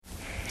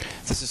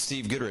This is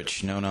Steve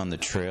Goodrich, known on the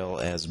trail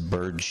as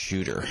Bird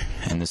Shooter,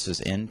 and this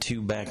is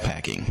Into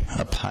Backpacking,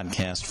 a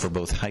podcast for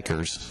both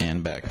hikers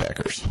and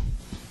backpackers.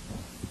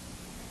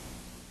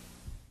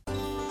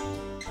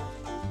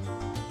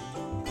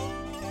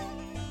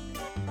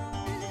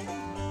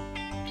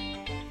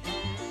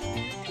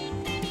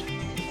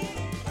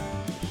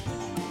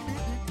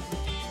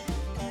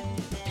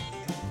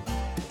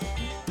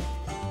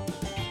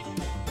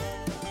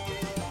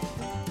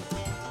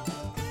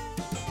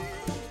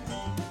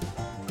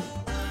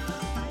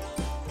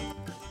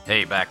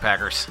 Hey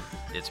backpackers,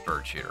 it's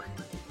Bird Shooter.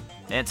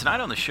 And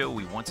tonight on the show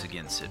we once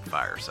again sit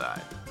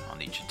fireside on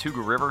the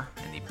Chattooga River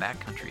in the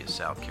backcountry of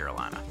South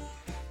Carolina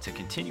to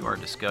continue our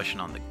discussion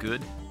on the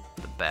good,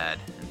 the bad,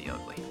 and the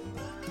ugly.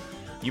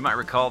 You might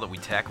recall that we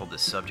tackled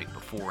this subject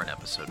before in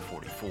episode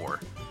 44,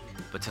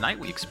 but tonight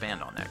we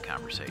expand on that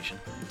conversation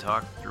and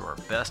talk through our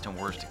best and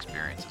worst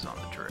experiences on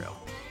the trail.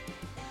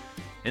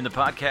 In the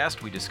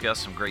podcast we discuss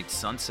some great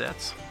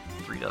sunsets,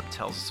 3Dub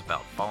tells us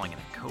about falling in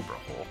a cobra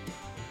hole,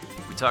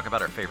 we talk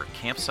about our favorite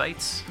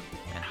campsites,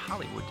 and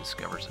Hollywood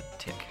discovers a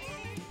tick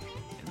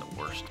in the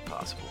worst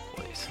possible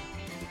place.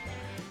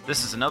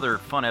 This is another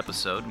fun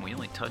episode, and we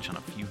only touch on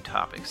a few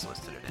topics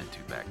listed at Into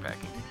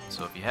Backpacking.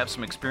 So if you have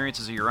some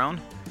experiences of your own,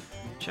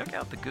 check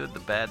out the good, the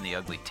bad, and the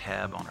ugly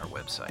tab on our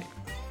website,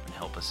 and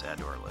help us add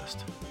to our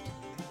list.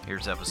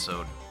 Here's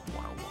episode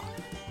 101.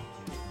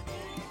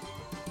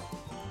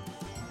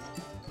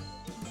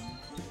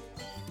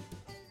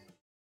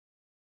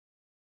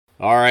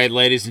 All right,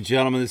 ladies and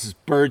gentlemen, this is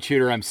Bird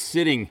Shooter. I'm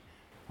sitting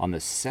on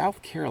the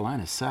South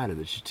Carolina side of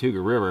the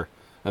Chattooga River.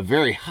 A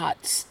very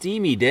hot,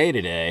 steamy day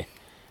today,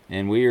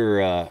 and we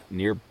are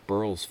near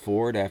Burles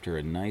Ford after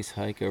a nice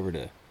hike over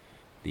to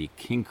the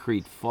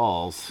Kincrete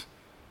Falls.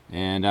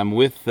 And I'm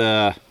with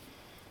Therm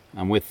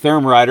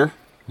Rider,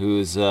 who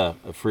is a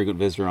frequent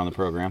visitor on the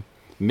program,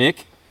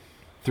 Mick,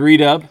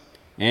 3Dub,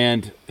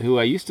 and who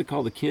I used to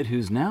call the kid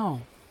who's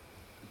now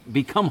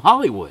become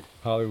Hollywood.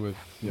 Hollywood.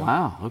 Yeah.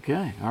 Wow.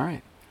 Okay. All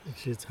right.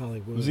 Actually, it's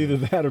Hollywood. It was either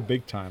that or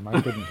Big Time. I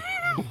couldn't.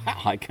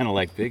 I kind of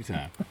like Big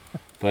Time.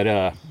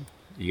 But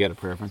you got a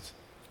preference?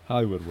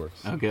 Hollywood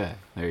works. Okay,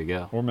 there you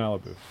go. Or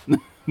Malibu.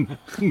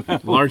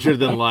 Larger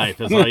than life.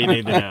 That's all you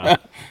need to know.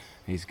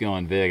 He's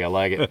going big. I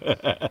like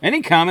it.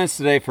 Any comments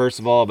today, first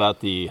of all,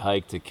 about the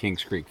hike to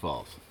Kings Creek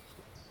Falls?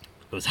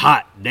 It was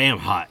hot. Damn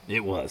hot.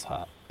 It was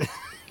hot.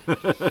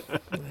 It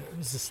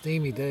was a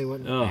steamy day,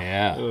 wasn't it? Oh,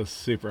 Yeah. It was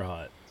super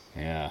hot.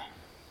 Yeah.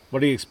 What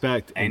do you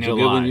expect in Ain't no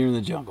July? good when you're in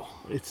the jungle.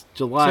 It's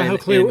July So how in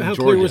clear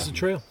Georgia. was the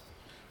trail?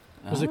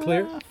 Was it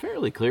clear?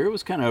 Fairly clear. It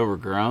was kind of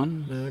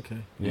overgrown. Oh, okay.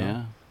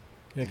 Yeah.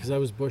 Yeah, because I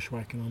was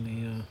bushwhacking on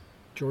the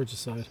Georgia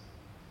side.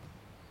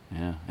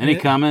 Yeah. Any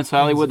comments,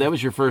 Hollywood? That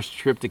was your first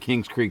trip to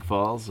Kings Creek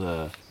Falls.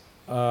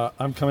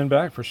 I'm coming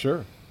back for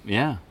sure.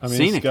 Yeah. I mean,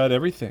 Scenic. it's got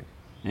everything.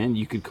 And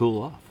you could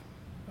cool off.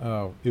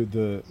 Oh,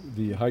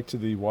 the hike to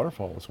the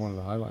waterfall was one of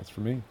the highlights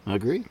for me.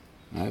 Agreed.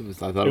 I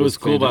thought It was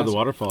cool by the fantastic.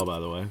 waterfall, by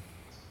the way.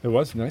 It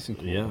was nice and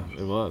cool. Yeah,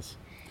 it was.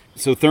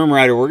 So, Therm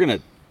Rider, we're going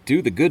to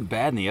do the good,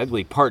 bad, and the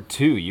ugly part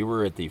 2. You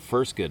were at the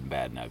first good,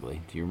 bad, and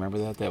ugly. Do you remember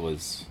that?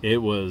 It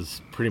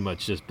was pretty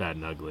much just bad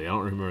and ugly. I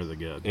don't remember the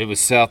good. It was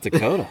South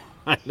Dakota.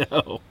 I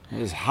know. It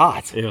was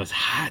hot. It was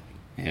hot.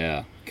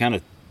 Yeah. Kind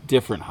of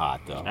different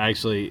hot, though.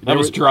 Actually, That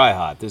was dry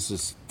hot. This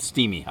is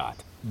steamy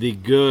hot. the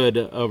good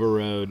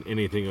overrode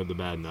anything of the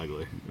bad and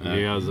ugly.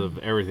 Because of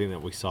everything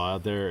that we saw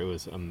out there, it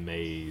was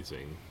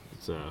amazing.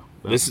 So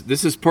This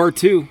is part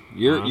 2.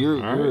 You're all you're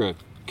right.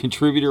 a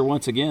contributor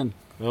once again.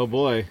 Oh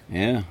boy.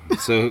 Yeah.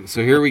 So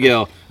here we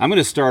go. I'm going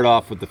to start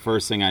off with the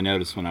first thing I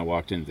noticed when I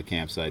walked into the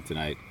campsite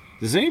tonight.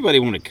 Does anybody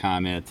want to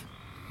comment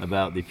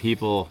about the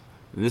people?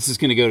 This is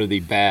going to go to the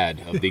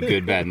bad of the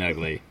good, bad, and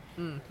ugly.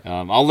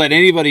 I'll let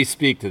anybody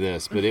speak to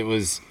this, but it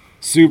was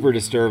super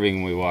disturbing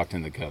when we walked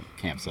in the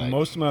campsite.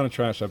 Most amount of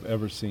trash I've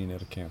ever seen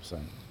at a campsite.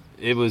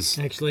 It was.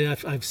 Actually,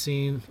 I've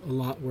seen a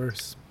lot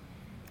worse.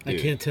 Dude.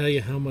 I can't tell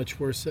you how much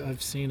worse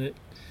I've seen it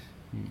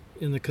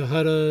in the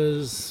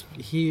Cohuttas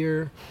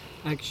here.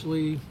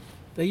 Actually,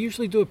 they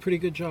usually do a pretty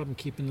good job in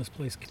keeping this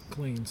place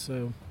clean.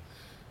 So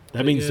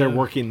That means they're Yeah.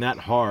 working that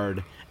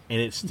hard and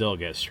it still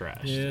gets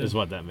trashed, Yeah. is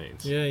what that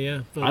means.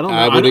 yeah. But I don't know.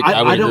 I would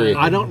agree.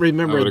 I don't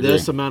remember I would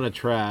this agree. amount of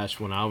trash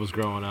when I was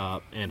growing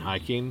up and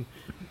hiking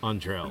on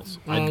trails.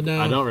 Oh, no.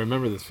 I don't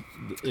remember this.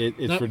 It's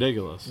Nope.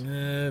 ridiculous.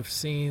 I've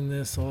seen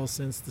this all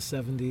since the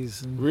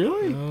 70s. And,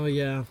 Really? Oh,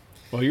 yeah.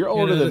 Well, you're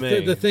older know, than the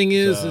me. the thing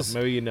is so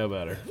maybe you know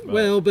better. but-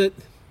 Well, but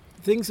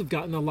things have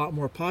gotten a lot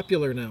more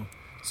popular now.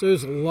 So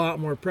there's a lot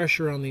more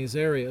pressure on these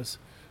areas.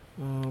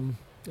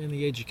 And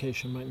the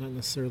education might not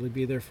necessarily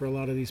be there for a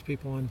lot of these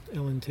people on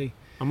LNT.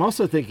 I'm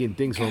also thinking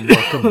things were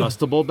more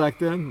combustible back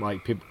then,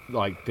 like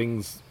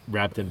things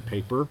wrapped in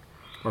paper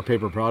or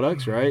paper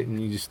products, right?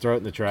 And you just throw it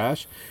in the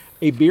trash.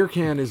 A beer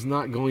can is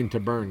not going to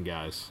burn,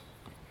 guys.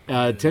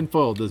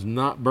 Tinfoil does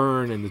not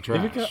burn in the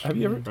trash.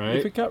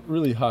 If it got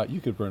really hot, you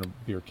could burn a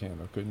beer can,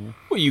 though, couldn't you?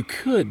 Well, you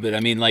could, but I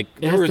mean, like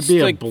It has to be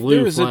a blue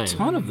there was flame. a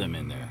ton of them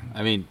in there.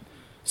 I mean,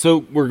 So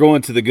we're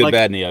going to the good, Like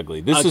bad, and the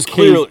ugly. This is case,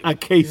 clearly a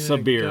case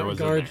of beer was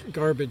in there.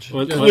 garbage.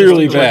 Was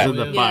clearly was bad. in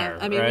the Yeah, fire,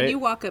 I mean, right? when you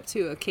walk up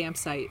to a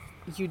campsite,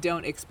 you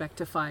don't expect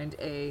to find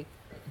a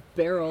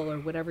barrel or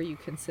whatever you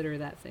consider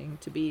that thing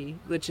to be,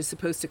 which is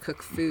supposed to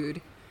cook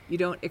food. You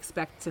don't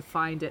expect to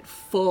find it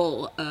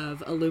full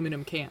of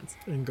aluminum cans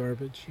and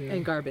garbage. Yeah.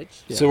 and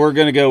garbage. So we're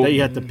going to go. that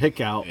you have to pick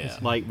out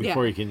like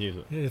before Yeah. you can use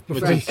it. Yeah, Which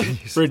before Right. you can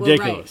use it.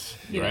 ridiculous,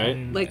 You know,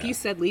 right? like you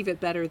said, leave it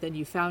better than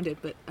you found it.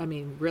 But I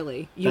mean,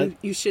 really, That-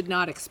 you should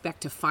not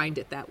expect to find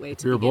it that way. If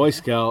To you're a begin Boy with.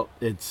 Scout,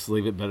 it's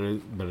leave it better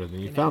than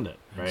you found it,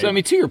 right? So, I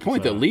mean, to your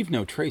point, So- though, Leave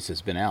No Trace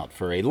has been out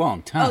for a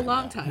long time. a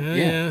long now. time. Yeah.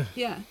 Yeah.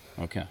 Yeah,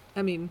 Okay.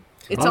 I mean,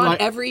 it's Well, on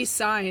like- every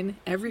sign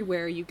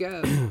everywhere you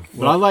go.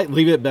 But I like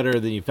leave it better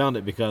than you found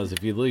it because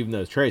if you leave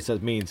no trace,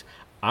 that means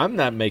I'm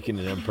not making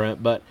an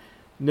imprint, but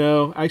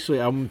no, actually,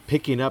 I'm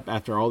picking up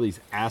after all these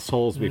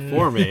assholes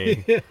before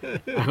me.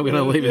 I'm going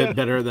to leave it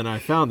better than I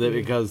found it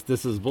because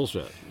this is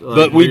bullshit. Like,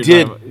 But we you're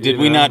did. talking about, Did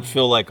you we know? not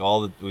feel like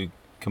all that we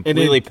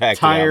completely packed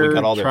it out? We entire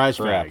got all their trash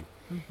crap. bag.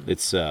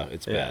 It's Yeah,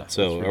 bad.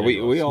 So it's are we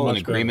ridiculous. all in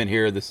Much better. agreement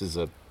here? This is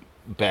a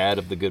bad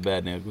of the good,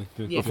 bad, and ugly.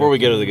 Yeah. Before we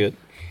go to the good.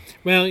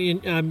 Well, you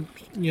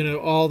know,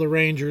 all the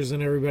Rangers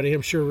and everybody,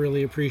 I'm sure,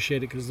 really appreciate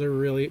it because they're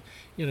really,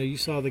 you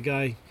saw the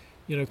guy,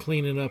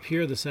 cleaning up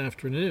here this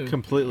afternoon.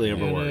 Completely You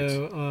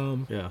overworked.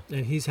 know, Yeah.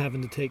 and he's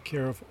having to take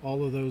care of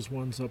all of those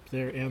ones up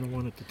there and the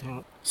one at the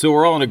top. So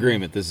we're all in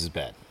agreement. This is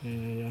bad.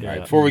 Yeah. All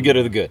right. Before we go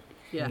to the good.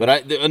 Yeah.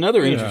 But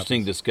another It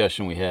interesting happens.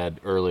 discussion we had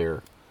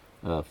earlier,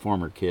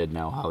 former kid,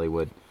 now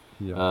Hollywood,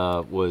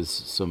 Yeah. was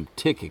some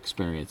tick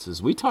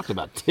experiences. We talked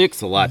about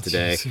ticks a lot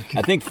today.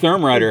 I think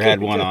Thermrider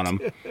had one on him,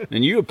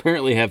 and you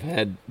apparently have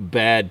had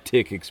bad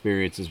tick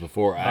experiences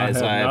before. I have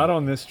I've- not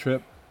on this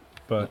trip,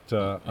 but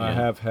I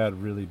have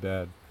had really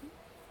bad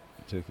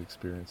tick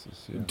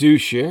experiences. Yeah. do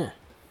share.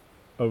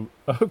 Oh,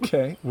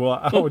 okay. Well,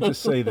 I would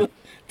just say that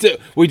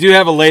We do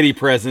have a lady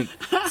present,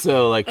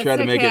 so like try It's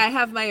to okay. make it. I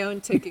have my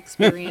own tick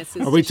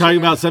experiences. Are we to talking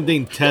share about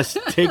something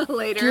testicular?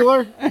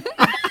 later?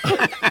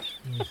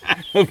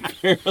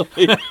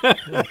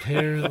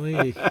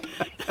 Apparently.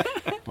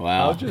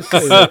 Wow. I'll just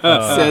say that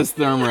Says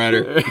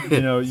Thermrider.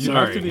 you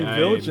have to be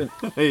vigilant,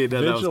 Hey,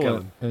 that was vigilant,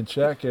 coming. and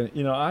check. And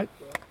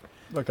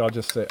I'll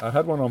just say I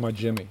had one on my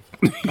Jimmy.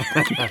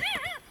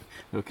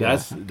 Okay.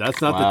 That's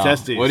not Wow. the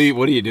testes. What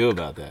do you do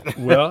about that?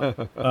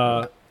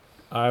 Well,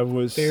 I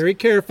was Very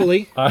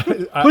carefully.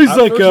 Please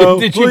let go.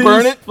 Did you Please,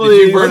 burn it? please.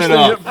 Did you burn it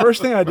off?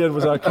 First thing I did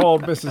was I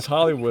called Mrs.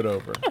 Hollywood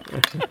over.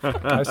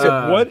 I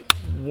said,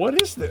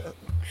 "What is this?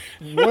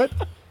 What?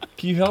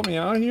 Can you help me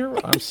out here?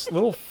 I'm a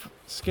little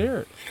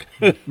scared."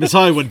 Miss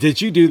Hollywood, did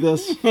you do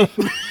this?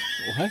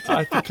 Because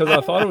I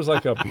thought it was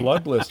like a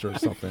blood blister or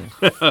something.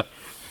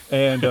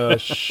 And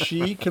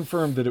she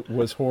confirmed that it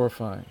was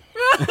horrifying.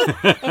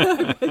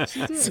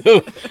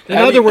 So, In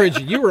other words,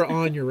 you were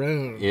on your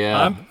own.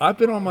 yeah. I've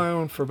been on my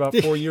own for about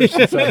 4 years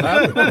since that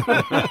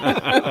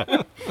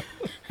happened.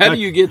 How do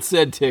you get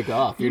said tick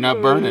off? You're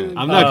not burning it.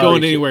 I'm not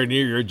going anywhere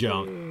near your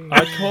junk.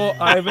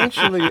 I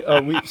eventually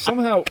we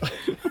somehow.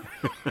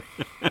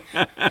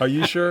 Are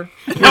you sure?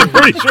 I'm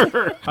pretty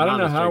sure. I don't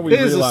know how we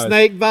There's a realized.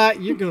 snake bite,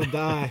 you're going to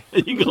die.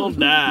 You're going to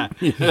die.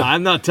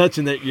 I'm not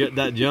touching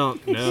that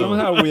junk. No.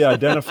 Somehow we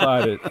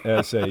identified it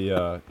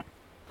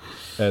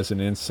as an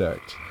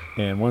insect,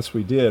 and once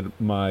we did,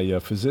 my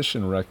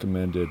physician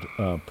recommended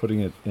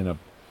putting it in a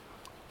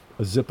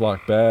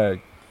Ziploc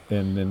bag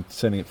and then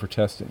sending it for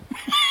testing.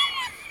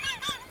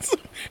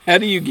 How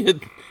do you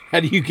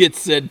get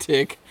said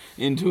tick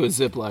into a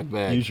Ziploc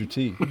bag? Use your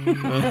teeth.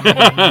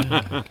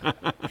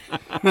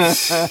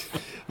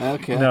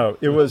 Okay. No,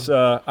 it was.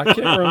 I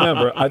can't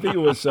remember. I think it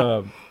was.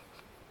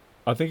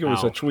 I think it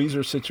was Ow. a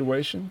tweezer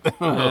situation. Oh,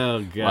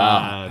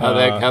 Wow.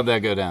 God. How'd that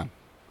go down?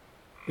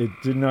 It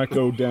did not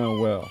go down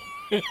well.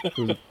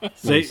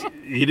 So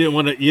you didn't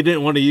want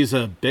to use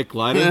a Bic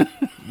lighter?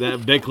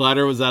 That Bic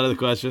lighter was out of the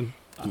question?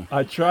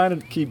 I try to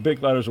keep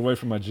big lighters away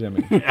from my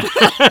Jimmy.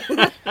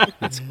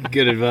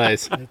 Good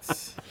advice.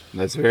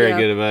 That's very Yeah.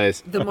 good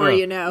advice. The more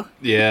you know.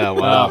 Yeah.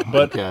 Wow.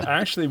 But okay.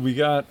 actually, we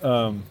got.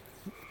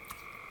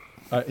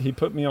 He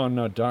put me on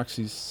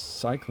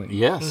doxycycline.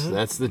 Yes,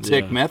 that's the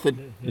tick Yeah.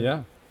 method.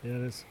 Yeah. Yeah,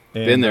 it is.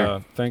 And, Been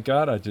there. Thank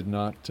God I did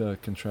not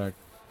contract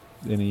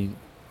any.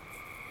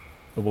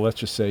 Well, let's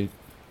just say,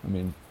 I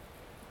mean,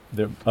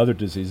 there are other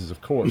diseases,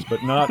 of course,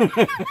 but not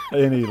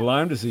any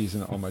Lyme disease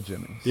on my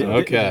Jimmy. So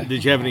Okay.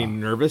 Did you have any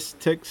nervous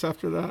ticks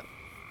after that?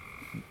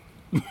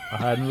 I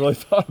hadn't really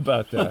thought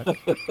about that.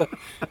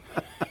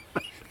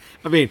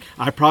 I mean,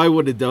 I probably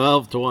would have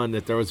developed one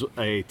if there was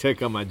a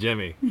tick on my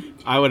Jimmy.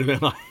 I would have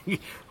been like,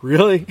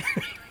 really?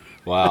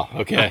 Wow.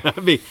 Okay.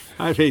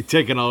 I'd be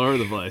ticking all over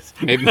the place.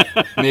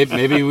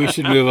 Maybe we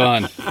should move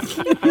on.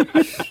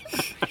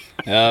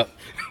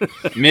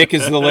 Mick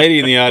is the lady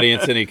in the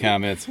audience. Any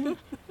comments?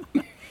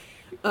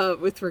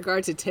 With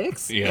regard to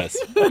ticks, Yes.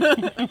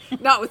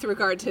 not with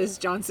regard to his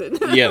Johnson.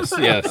 Yes.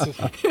 Yes.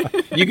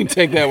 You can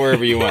take that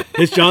wherever you want.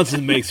 His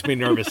Johnson makes me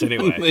nervous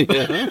anyway.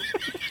 Yeah.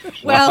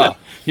 Well,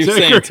 You're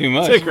saying too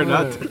much. Tick or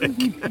not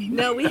tick.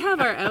 no, we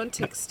have our own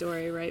tick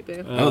story, right,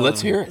 Boo? Oh,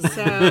 let's hear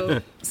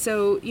it.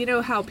 So you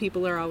know how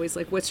people are always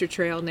like, "What's your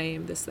trail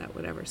name?" This, that,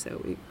 whatever.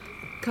 So we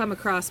come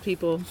across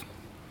people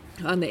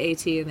on the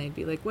AT, and they'd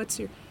be like, "What's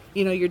your,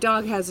 your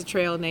dog has a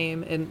trail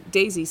name?" And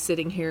Daisy's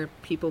sitting here.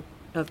 People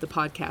of the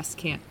podcast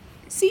can't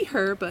see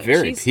her, but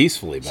Very she's,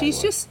 peacefully, by the she's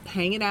way. just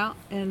hanging out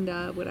and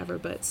whatever.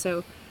 But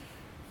so.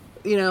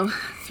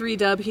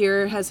 3Dub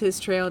here has his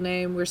trail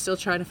name. We're still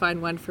trying to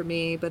find one for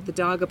me, but the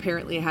dog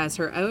apparently has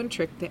her own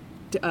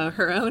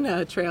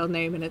trail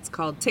name, and it's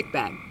called Tick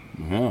Bag.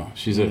 Oh,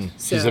 she's a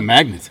So-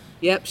 magnet.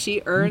 Yep,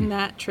 she earned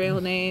that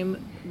trail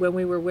name when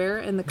we were where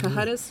in the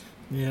Cohuttas.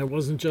 Yeah, it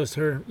wasn't just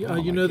her. Oh You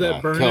my know that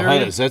God. burn Cohuttas,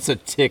 area? that's a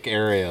tick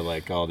area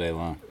like all day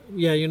long.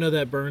 Yeah, you know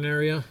that burn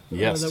area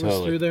Yes, that totally.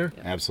 was through there?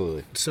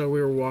 Absolutely. So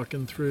we were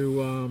walking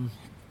through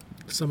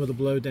some of the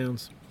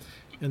blowdowns,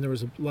 and there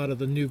was a lot of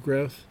the new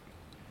growth,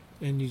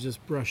 and you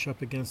just brush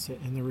up against it,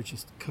 and they were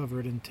just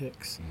covered in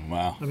ticks.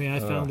 Wow. I mean, I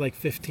found like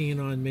 15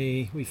 on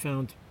me. We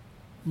found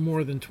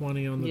more than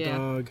 20 on the Yeah.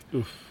 dog.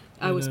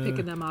 I was And,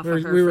 picking them off we were-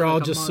 of her. We were for all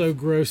like a just month.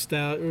 so grossed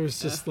out. It was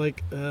just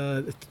like,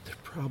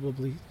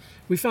 probably.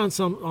 We found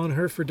some on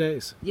her for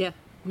days. Yeah,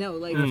 no,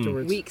 like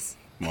Afterwards. weeks.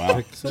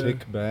 Wow.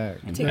 Tick bag.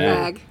 Tick Yeah.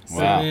 bag. So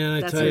Wow. Man,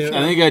 I that's tell her you, I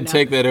trail think I'd name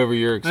take now. that over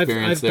your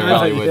experience I've there, done-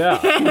 Hollywood. Yeah,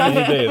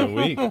 any day of the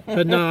week.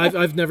 but no,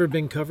 I've never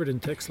been covered in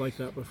ticks like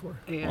that before.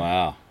 Yeah.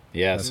 Wow.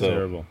 Yeah, That's so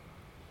terrible.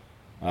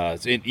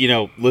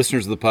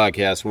 listeners of the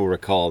podcast will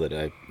recall that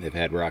I've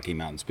had Rocky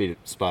Mountain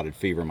spotted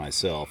fever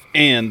myself,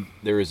 and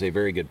there is a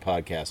very good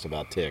podcast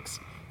about ticks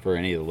for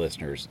any of the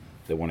listeners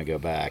that want to go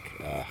back.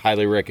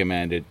 Highly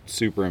recommended,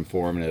 super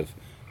informative,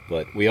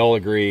 but we all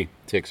agree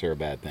ticks are a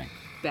bad thing.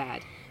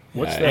 Bad.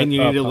 What's Yeah, that? And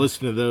you need to pump-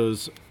 listen to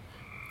those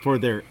for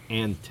their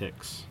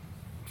antics.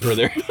 For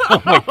their,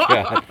 oh my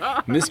God,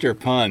 Mr.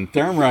 Pun,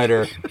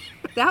 Thermrider.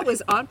 That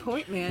was on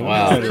point, man.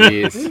 Wow,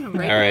 jeez. Boom,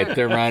 right All right,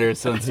 there.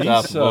 Thermrider's He's,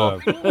 unstoppable.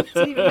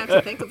 Didn't even have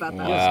to think about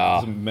that.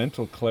 Wow. some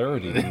mental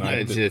clarity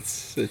tonight.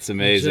 It's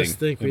amazing. Just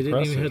think we didn't even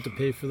Impressive. have to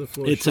pay for the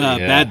floor. It's show. Yeah.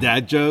 bad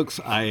dad jokes.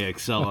 I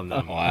excel in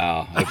them.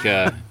 Wow.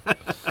 Okay.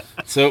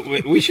 So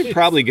we should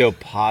probably go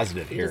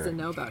positive He here. doesn't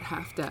know about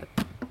half that.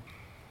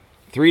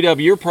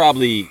 3W, you're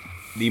probably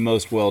the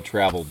most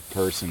well-traveled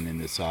person in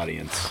this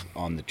audience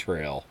on the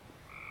trail.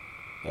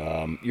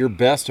 Your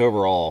best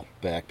overall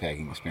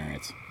backpacking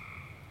experience,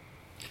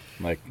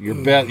 like your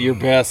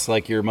best,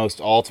 like your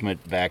most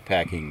ultimate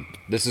backpacking.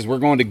 We're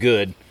going to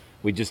good.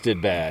 We just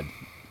did bad.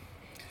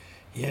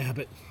 Yeah,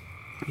 but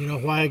you know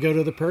why I go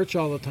to the perch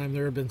all the time?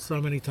 There have been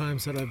so many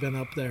times that I've been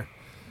up there,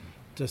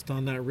 just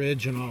on that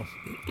ridge and all.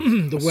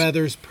 The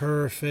weather's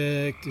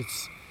perfect.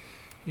 It's,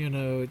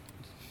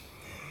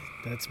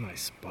 that's my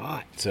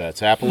spot.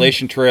 It's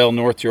Appalachian Trail,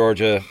 North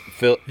Georgia.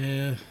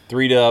 Yeah.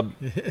 3W.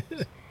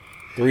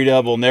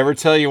 3W will never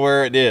tell you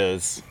where it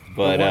is,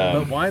 but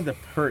But why the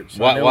perch?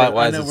 why- I know why- where-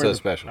 why I is know it where so the-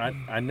 special?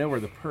 I know where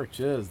the perch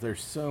is.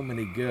 There's so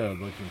many good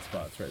looking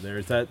spots right there.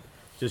 Is that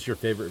just your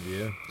favorite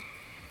view?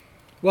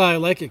 Well, I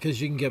like it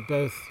because you can get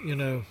both.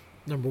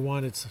 Number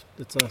one, it's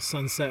a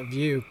sunset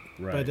view,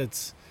 Right. but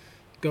it's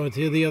going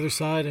to the other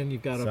side, and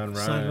you've got a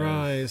Sunrise.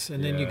 sunrise,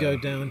 and then you go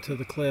Yeah. down to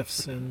the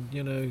cliffs, and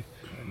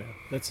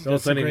that's Don't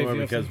that's say a great anymore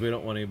view. because we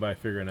don't want anybody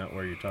figuring out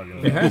where you're talking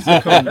It about. has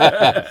to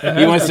come.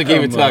 he wants to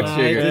keep it top Nah,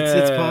 secret.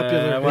 it's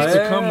popular. It's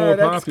become more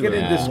That's popular.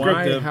 getting Yeah.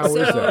 descriptive. How is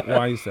So- that?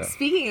 Why is that?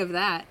 Speaking of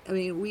that, I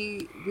mean,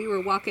 we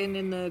were walking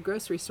in the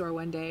grocery store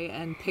one day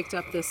and picked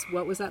up this,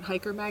 what was that,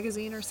 Hiker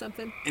magazine or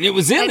something? And it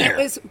was in And there.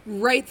 it was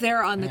right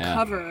there on the Yeah.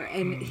 cover,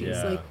 and he's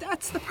Yeah. like,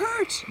 "That's the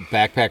perch!"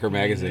 Backpacker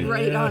magazine.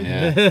 Right on,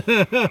 Yeah,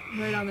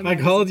 right on the. I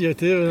called you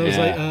too, and I was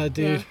Yeah. like,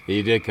 dude,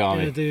 you did call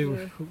yeah, me.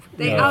 dude,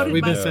 They outed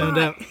we've my been found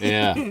spot. out.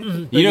 Yeah.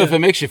 If it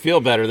makes you feel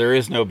better, there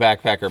is no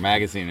Backpacker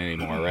magazine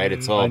anymore, right?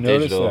 It's all I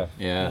noticed digital. that.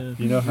 Yeah.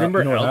 You know, Remember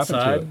you know what happened to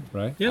Outside? it,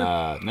 right?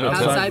 Yeah. No, it's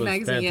Outside was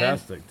magazine, yeah.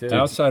 fantastic too.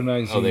 Outside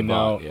Magazine they now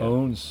bought, yeah.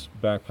 owns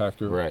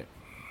Backpacker. right.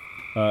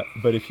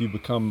 But if you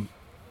become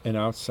an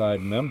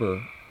outside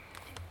member,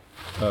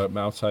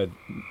 outside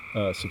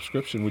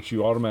subscription, which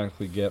you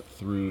automatically get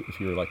through if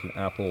you're like an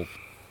Apple,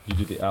 you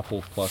do the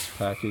Apple Plus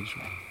package.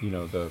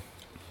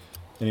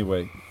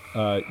 Anyway,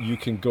 you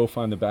can go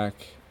find the back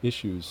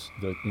issues.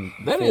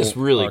 That is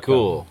really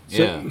cool.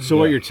 So, Yeah. so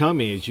what you're telling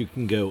me is you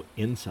can go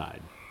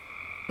inside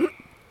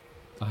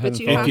But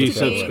you if have you to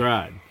be-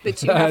 subscribe.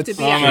 But you have to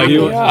be Oh an my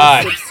Apple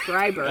God.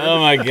 subscriber. Oh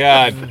my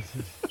God.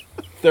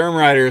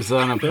 Thermrider's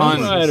on a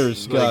pun.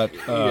 Rider's got.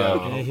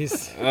 Yeah,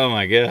 he's Oh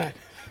my God.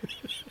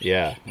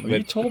 Yeah. Well,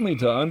 you told me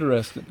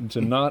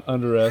to not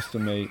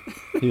underestimate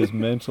his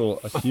mental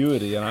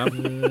acuity, and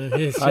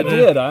I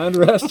did. I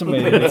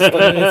underestimated it.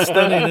 It's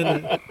stunning,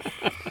 isn't it?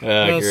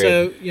 Well, great.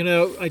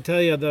 so I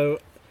tell you though,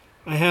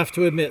 I have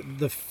to admit,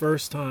 the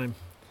first time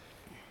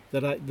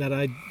that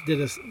I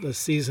did a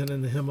season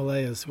in the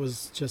Himalayas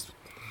was just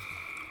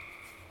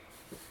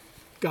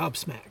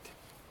gobsmacked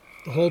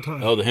the whole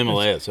time. Oh, the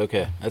Himalayas.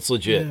 Okay. That's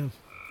legit.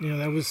 Yeah,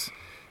 that was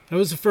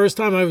the first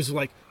time I was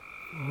like,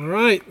 all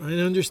right, I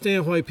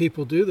understand why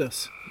people do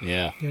this.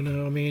 Yeah. I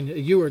mean,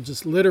 you were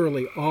just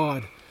literally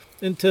awed.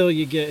 until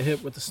you get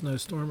hit with a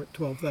snowstorm at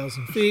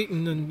 12,000 feet,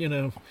 and then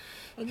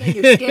And then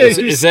you're scared.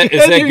 Is that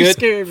You're good?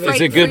 scared, man.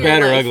 Is it good,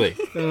 bad, or ugly?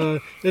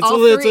 it's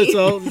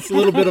All it's a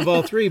little bit of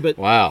all three. But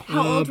Wow.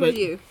 How old were but-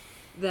 you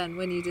then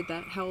when you did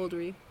that? How old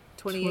were you?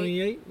 28?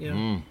 28, yeah.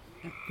 Mm.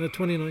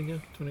 29, yeah,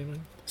 29.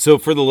 So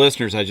for the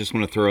listeners, I just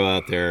want to throw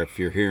out there, if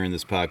you're hearing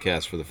this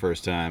podcast for the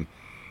first time,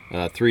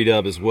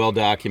 3Dub is well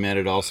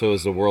documented, also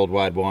as the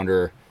Worldwide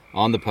Wanderer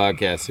on the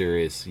podcast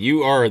series.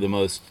 You are the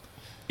most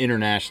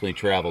internationally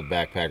traveled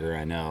backpacker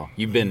I know.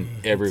 You've been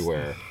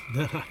everywhere.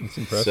 It's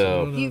impressive.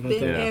 So You've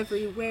been Yeah.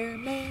 everywhere,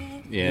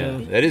 man. yeah,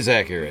 that is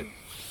accurate.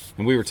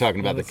 And we were talking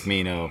about the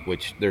Camino,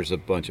 which there's a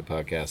bunch of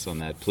podcasts on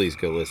that. Please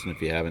go listen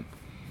if you haven't.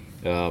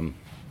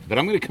 But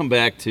I'm going to come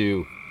back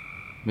to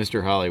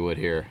Mr. Hollywood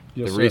here,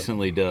 Yes, the sir.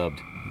 recently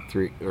dubbed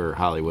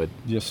Hollywood.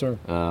 Yes, sir.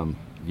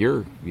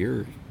 Your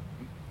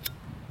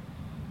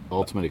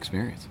ultimate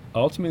experience.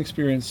 Ultimate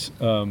experience,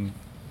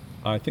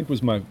 I think,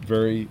 was my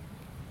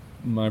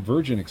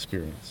virgin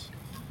experience,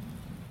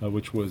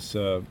 which was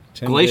 10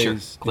 Glacier.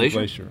 days in Glacier?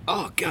 Glacier.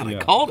 Oh God, I Yeah.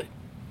 called it.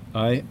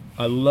 I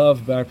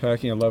love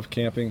backpacking. I love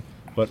camping,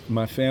 but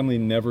my family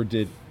never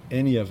did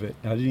any of it.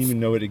 I didn't even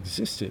know it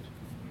existed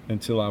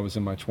until I was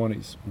in my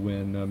 20s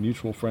when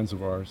mutual friends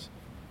of ours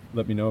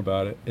let me know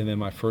about it. And then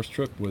my first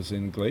trip was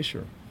in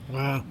Glacier,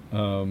 Wow.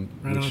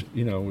 Right which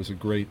was a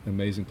great,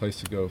 amazing place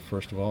to go.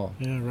 First of all,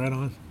 Yeah, right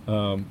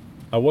on.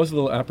 I was a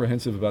little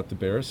apprehensive about the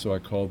bears, so I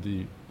called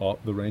the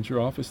ranger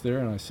office there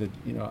and I said,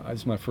 this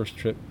is my first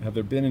trip. Have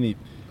there been any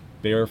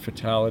bear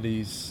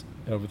fatalities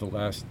over the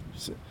last?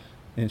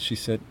 And she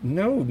said,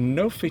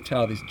 no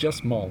fatalities,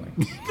 just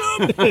maulings.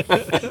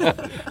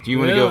 Do you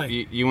want to go?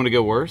 Really? You want to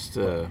go worst?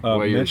 while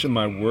you're- Mention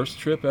my worst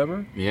trip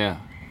ever. Yeah.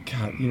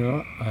 God,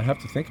 I have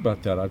to think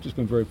about that. I've just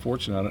been very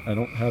fortunate. I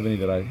don't have any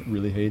that I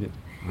really hated.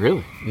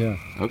 Really? Yeah,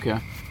 Okay.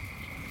 I'll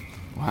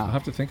Wow.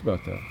 have to think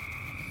about that.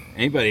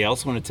 Anybody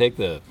else want to take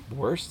the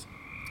worst?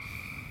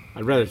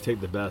 I'd rather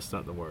take the best,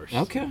 not the worst.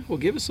 Okay. Well,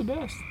 give us the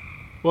best.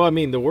 Well, I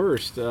mean, the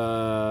worst,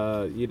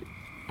 I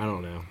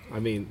don't know. I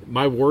mean,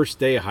 my worst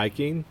day of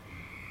hiking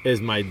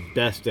is my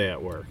best day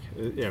at work.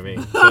 I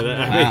mean, so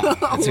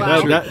That's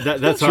Wow.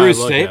 that's how True I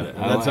look statement.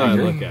 at it. That's how I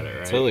look at it,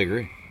 right? Totally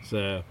agree.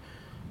 So,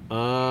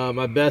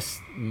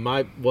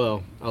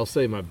 I'll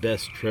say my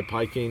best trip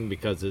hiking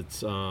because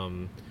it's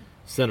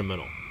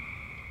sentimental.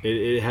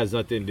 It has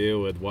nothing to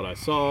do with what I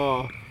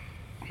saw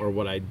or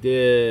what I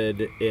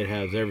did. It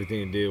has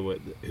everything to do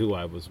with who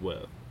I was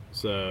with.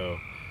 So,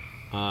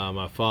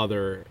 my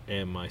father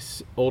and my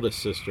oldest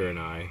sister and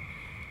I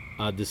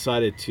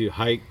decided to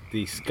hike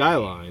the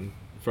skyline.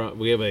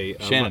 We have a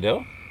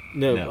Shenandoah?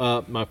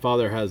 No. my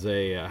father has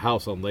a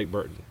house on Lake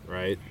Burton,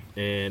 right?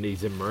 And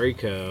he's in Murray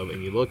Cove,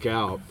 and you look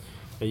out,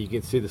 and you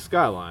can see the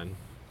skyline.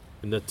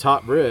 And the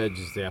top ridge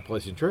is the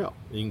Appalachian Trail.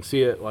 And you can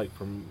see it like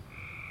from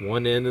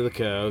one end of the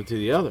cove to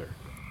the other.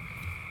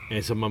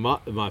 And so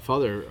my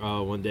father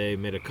one day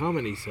made a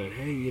comment. He said,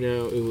 "Hey,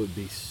 it would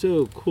be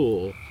so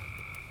cool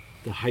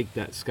to hike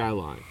that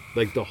skyline,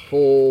 like the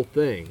whole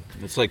thing."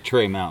 It's like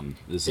Trey Mountain.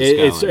 This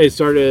is Skyline. It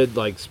started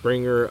like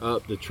Springer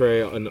up the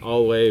trail and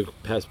all the way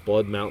past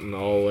Blood Mountain,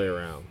 all the way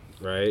around,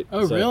 right?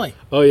 Oh, really?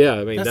 Oh, yeah.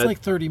 I mean, That's like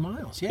 30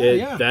 miles. Yeah,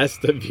 yeah. That's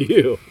the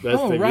view. That's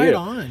Oh, the right view.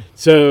 on.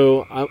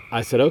 So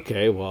I said,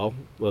 okay, well,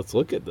 let's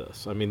look at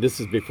this. I mean,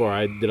 this is before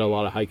I did a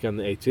lot of hiking on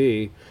the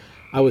AT.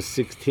 I was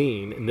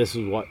 16, and this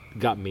is what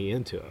got me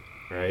into it,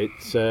 right?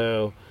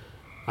 So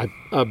I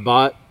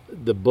bought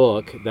the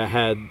book that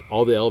had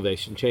all the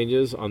elevation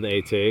changes on the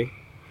AT.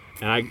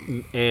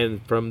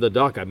 And from the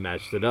dock, I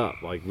matched it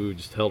up. Like, we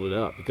just held it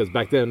up. Because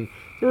back then,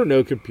 there were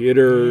no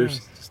computers. Yeah,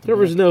 it's just a there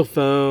was book. no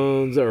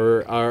phones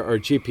or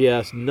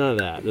GPS, none of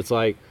that. It's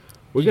like,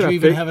 we're Did you going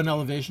even to have an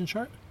elevation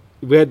chart?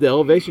 we had the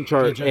elevation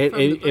chart, Did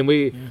you? and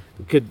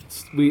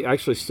we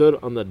actually stood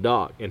on the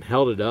dock and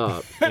held it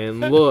up and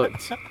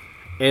looked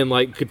and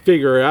like could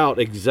figure out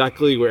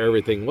exactly where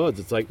everything was.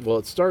 It's like, well,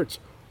 it starts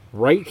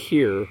right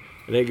here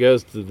and it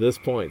goes to this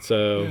point.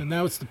 So Yeah,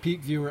 now it's the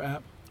Peak Viewer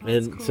app.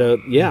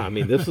 I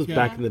mean, this was Yeah.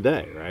 back in the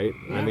day, right?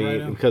 I Yeah, mean,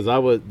 right on. because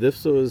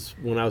this was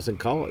when I was in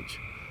college.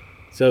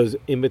 So it was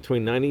in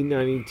between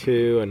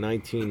 1992 and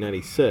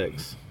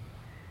 1996.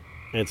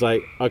 And it's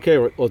like, okay,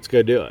 let's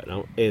go do it.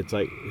 And it's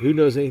like, who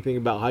knows anything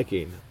about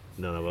hiking?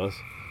 None of us.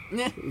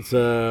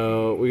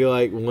 So we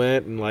like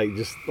went and like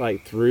just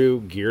like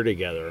threw gear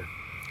together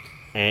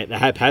and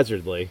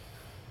haphazardly,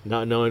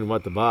 not knowing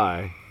what to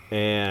buy.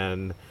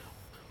 And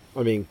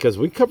I mean, because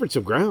we covered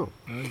some ground.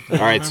 All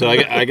right, so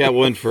I got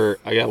one for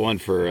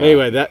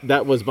Anyway,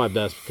 that was my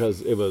best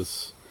because it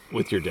was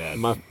with your dad.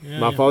 my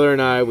Yeah. father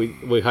and I.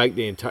 We hiked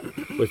the entire.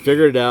 We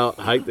figured it out.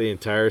 Hiked the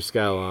entire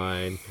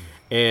skyline,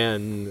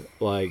 and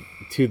like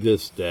to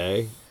this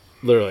day,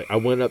 literally, I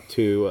went up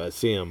to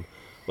see him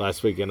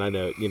last week, and I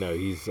know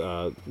he's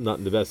not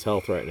in the best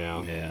health right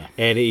now. Yeah.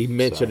 And he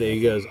mentioned Sorry it.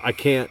 He goes, "I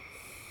can't."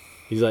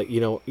 He's like,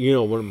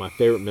 one of my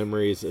favorite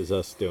memories is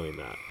us doing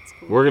that.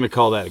 We're gonna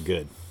call that a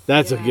good.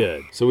 That's Yeah. a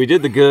good. So we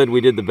did the good,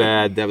 we did the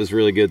bad. That was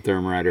really good,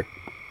 Thermrider.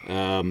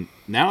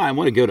 Now I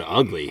want to go to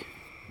ugly,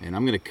 and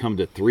I'm going to come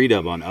to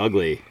 3Dub on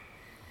ugly.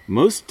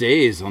 most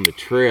days on the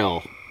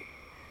trail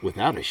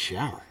without a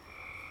shower.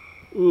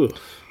 Ooh.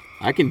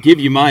 I can give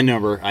you my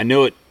number. I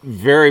know it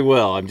very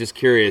well. I'm just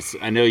curious.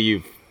 I know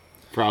you've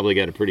probably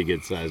got a pretty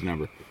good size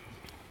number.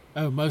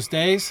 Oh, most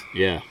days?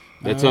 Yeah,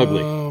 that's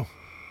ugly. I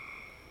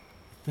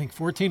think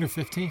 14 or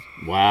 15.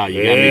 Wow,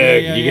 you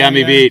Yeah, got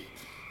me beat.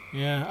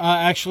 Yeah,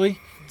 actually,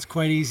 it's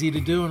quite easy to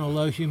do in a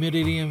low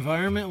humidity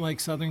environment like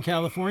Southern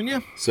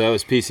California. So that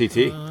was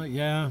PCT?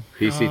 Yeah.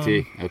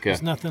 PCT, okay.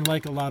 There's nothing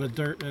like a lot of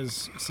dirt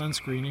as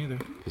sunscreen either.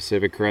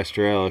 Pacific Crest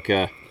Trail,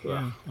 okay.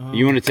 Yeah.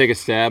 You want to take a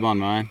stab on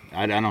mine?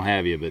 I don't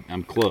have you, but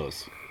I'm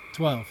close.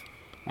 12.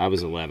 I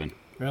was 11.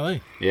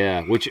 Really?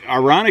 Yeah, which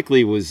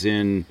ironically was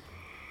in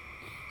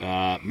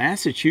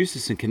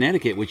Massachusetts and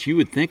Connecticut, which you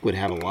would think would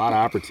have a lot of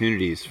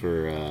opportunities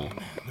for.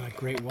 Not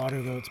great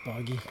water though. It's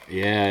boggy,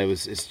 Yeah,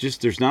 it's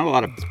just there's not a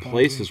lot of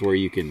places where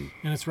you can.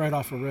 and it's right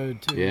off a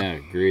road too. Yeah,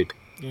 agreed.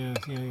 Yeah.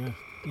 You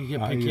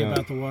get picky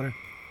about the water.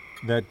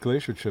 That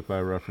glacier trip I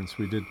referenced,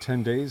 we did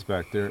 10 days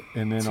back there,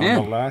 and then 10?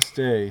 on the last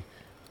day,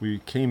 we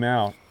came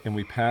out and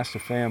we passed a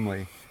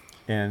family,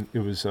 and it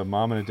was a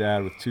mom and a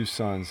dad with 2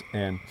 sons,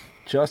 and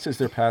just as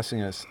they're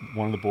passing us,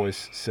 one of the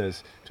boys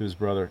says to his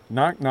brother,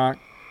 "Knock, knock,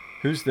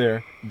 who's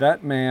there?"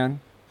 That man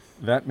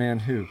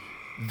who?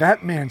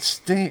 That man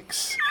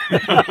stinks.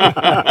 That's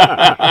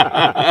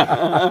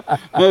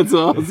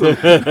awesome.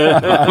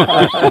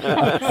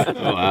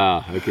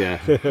 Wow.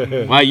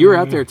 Okay. Wow, you were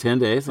out there 10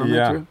 days on that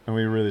Yeah, trip? and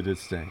we really did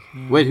stink.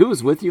 Wait, who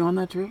was with you on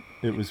that trip?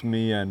 It was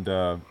me and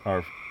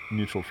our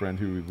mutual friend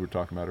who we were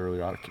talking about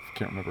earlier. I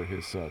can't remember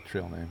his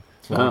trail name.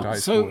 We went to high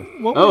So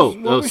school with.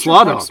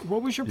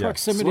 what was your Yeah.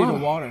 proximity to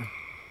Slaw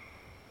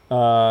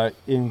water?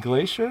 In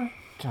Glacier?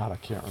 God, I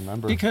can't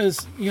remember.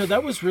 Because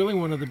that was really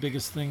one of the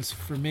biggest things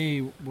for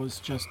me was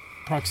just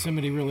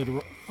proximity. Really,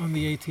 on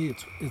the AT,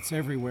 it's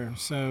everywhere.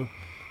 So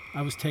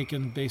I was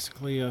taking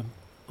basically a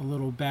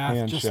little bath,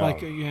 Hand just shower.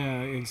 like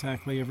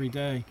exactly every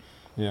day.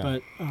 Yeah.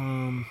 But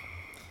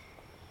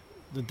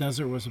the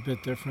desert was a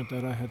bit different.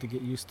 That I had to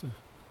get used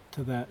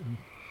to that, and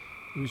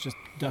it was just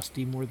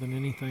dusty more than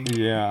anything.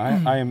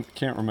 Yeah, I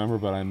can't remember,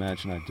 but I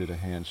imagine I did a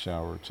hand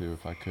shower too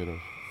if I could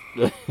have.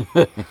 Sure.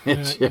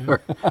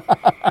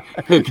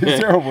 Is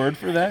there a word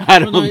for that? I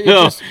don't Well, no,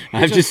 know. it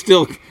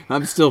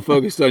I'm still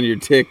focused on your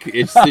tick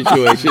itch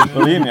situation.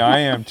 Believe me, I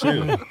am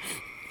too.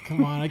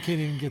 Come on, I can't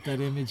even get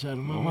that image out of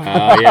my mind.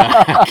 Oh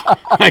yeah,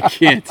 I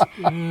can't.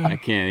 I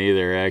can't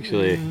either,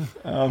 actually.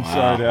 I'm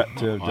sorry to have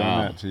done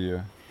Wow. that to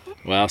you.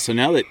 Well, so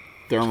now that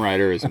Therm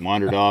Rider has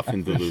wandered off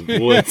into the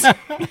woods,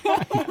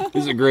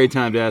 this is a great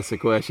time to ask the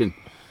question.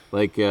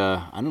 Like,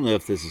 I don't know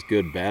if this is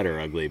good, bad, or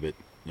ugly, but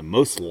the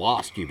most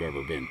lost you've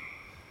ever been.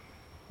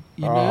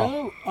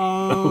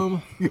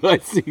 I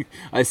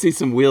see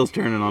some wheels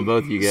turning on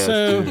both of you guys.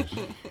 So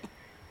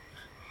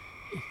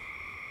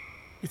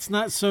it's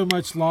not so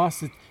much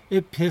lost.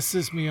 It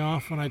pisses me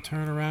off when I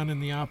turn around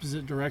in the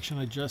opposite direction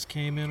I just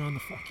came in on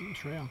the fucking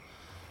trail.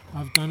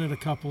 I've done it a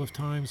couple of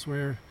times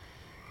where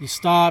you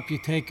stop, you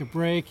take a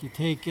break, you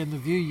take in the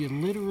view, you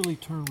literally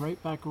turn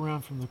right back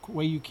around from the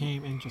way you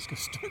came and just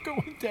start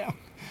going down.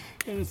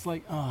 And it's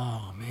like,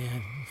 oh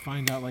man, you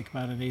find out like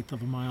about 1/8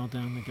 of a mile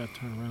down, they got to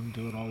turn around and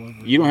do it all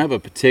over. You don't have a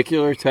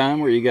particular time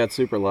where you got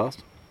super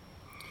lost?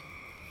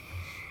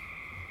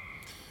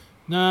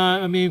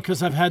 Nah, I mean,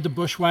 because I've had to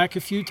bushwhack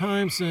a few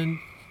times and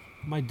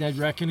my dead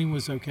reckoning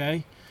was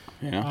okay.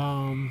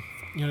 Yeah.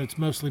 It's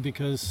mostly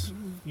because,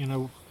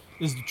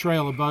 is the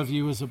trail above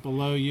you? Is it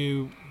below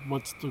you?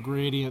 What's the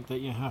gradient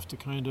that you have to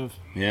kind of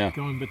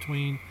go in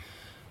between?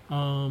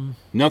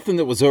 Nothing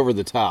that was over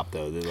the top,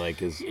 though, that like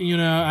is...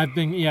 I've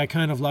been,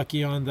 kind of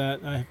lucky on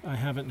that. I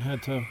haven't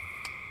had to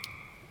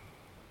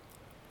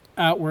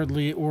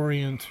outwardly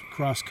orient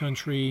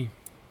cross-country.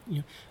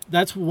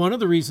 That's one of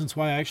the reasons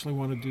why I actually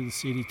want to do the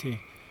CDT,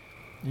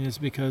 is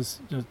because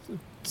it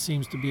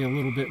seems to be a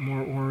little bit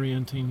more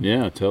orienting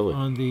Yeah, totally.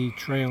 on the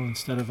trail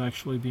instead of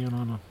actually being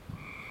on a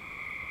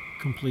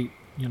complete,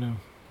 Yeah,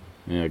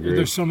 agreed.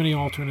 There's so many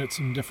alternates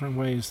in different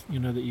ways,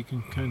 that you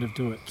can kind of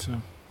do it.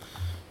 So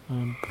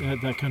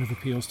that kind of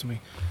appeals to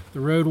me. The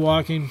road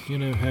walking,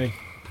 hey,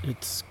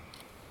 it's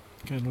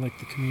kind of like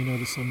the Camino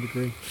to some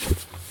degree,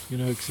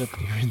 except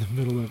you're in the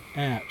middle of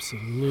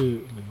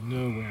absolutely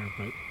nowhere.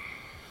 But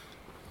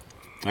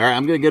All right,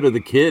 I'm going to go to the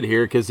kid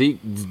here because he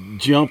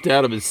jumped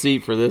out of his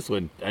seat for this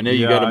one. I know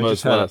you got him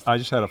most last. I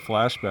just had a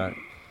flashback.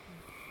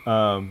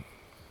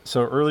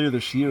 So earlier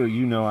this year,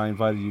 I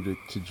invited you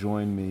to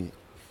join me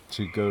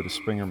to go to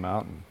Springer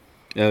Mountain.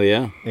 Oh,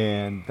 yeah?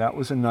 And that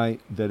was a night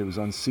that it was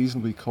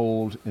unseasonably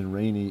cold and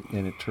rainy,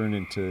 and it turned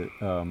into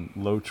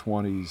low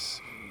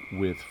 20s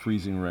with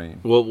freezing rain.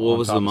 What on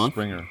was top the of month?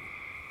 Springer.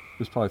 It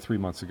was probably 3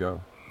 months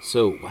ago.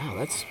 So, wow,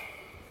 that's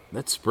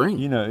spring.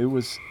 It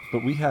was,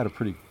 but we had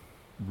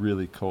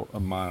really cold, a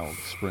mild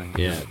spring.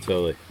 Yeah,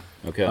 totally.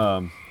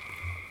 Okay.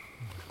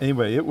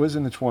 Anyway, it was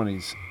in the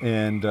 20s,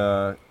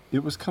 and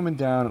it was coming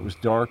down. It was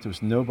dark. There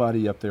was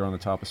nobody up there on the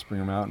top of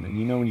Springer Mountain.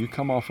 And when you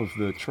come off of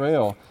the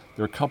trail,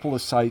 there are a couple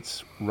of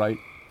sites right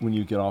when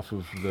you get off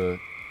of the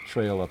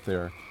trail up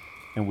there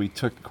and we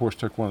took one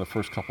of the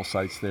first couple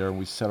sites there, and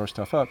we set our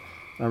stuff up.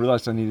 And I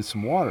realized I needed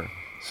some water.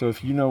 So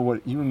if you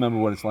remember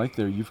what it's like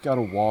there, you've got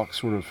to walk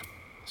sort of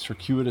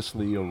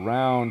circuitously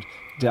around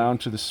down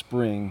to the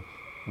spring,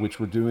 which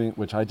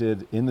I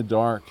did in the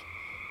dark,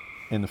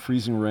 in the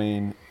freezing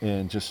rain,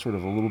 and just sort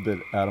of a little bit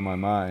out of my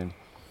mind.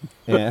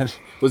 And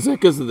Was that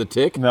because of the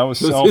tick? that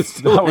was it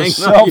still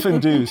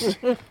self-induced.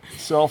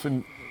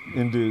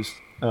 Self-induced.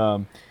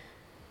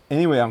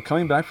 Anyway, I'm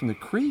coming back from the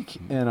creek,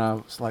 and I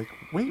was like,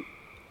 wait,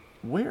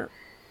 where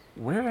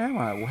am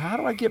I? How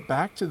do I get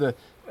back to the...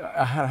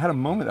 I had a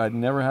moment I'd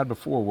never had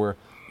before where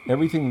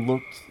everything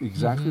looked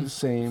exactly the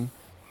same,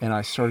 and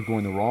I started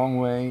going the wrong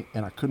way,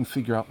 and I couldn't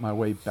figure out my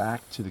way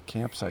back to the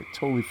campsite.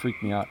 Totally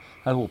freaked me out.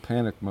 I had a little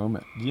panic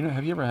moment.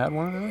 Have you ever had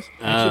one of those?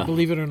 Actually,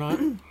 believe it or not,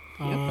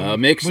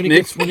 Mick's when it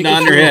gets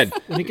nodding her head.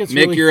 when it gets Mick,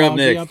 really you're up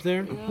foggy next. up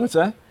there, What's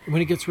that?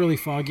 when it gets really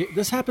foggy,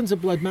 this happens at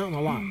Blood Mountain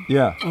a lot.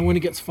 Yeah. And when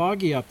it gets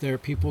foggy up there,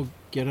 people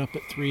get up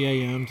at 3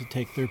 a.m. to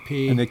take their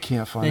pee. And they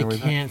can't find They their way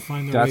back. can't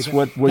find their That's way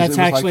back. what was- That's it was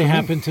like actually for me.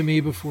 happened to me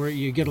before.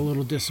 You get a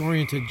little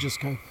disoriented, just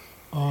go,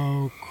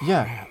 oh, crap.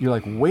 Yeah. You're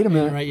like, wait a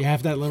minute. Right, you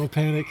have that little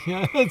panic.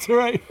 Yeah, that's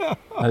right.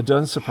 It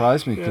doesn't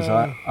surprise me because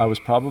Yeah. I was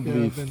probably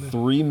Yeah, I've been there.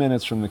 3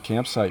 minutes from the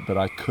campsite, but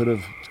I could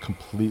have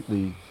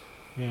completely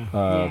Yeah.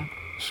 Yeah.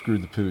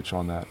 screwed the pooch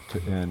on that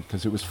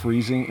because it was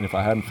freezing, and if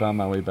I hadn't found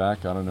my way back,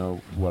 I don't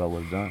know what I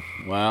would have done.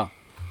 Wow.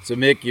 So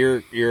Mick,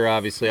 you're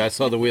obviously. I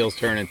saw the wheels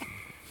turning.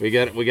 We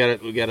got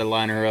to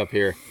line her up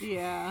here.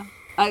 Yeah.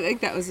 I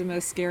think that was the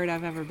most scared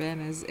I've ever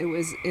been. Is it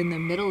was in the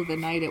middle of the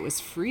night. It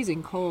was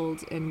freezing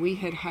cold, and we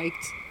had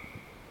hiked.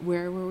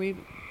 Where were we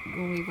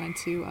when we went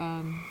to?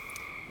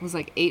 It was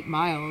like 8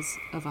 miles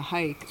of a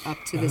hike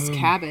up to this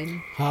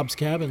cabin. Hobbs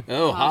Cabin.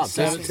 Oh, Hobbs.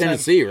 That's Savage-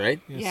 Tennessee, right?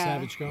 Yeah, Yeah.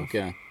 Savage Grove.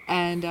 Okay.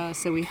 And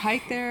so we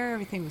hiked there.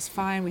 Everything was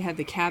fine. We had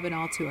the cabin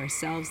all to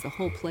ourselves. The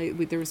whole place.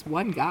 There was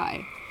one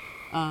guy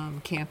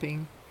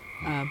camping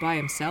by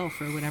himself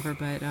or whatever.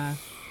 But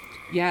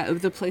yeah,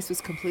 the place was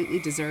completely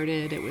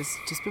deserted. It was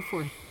just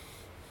before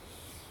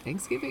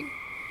Thanksgiving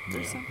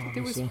or something.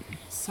 There was so.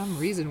 some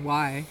reason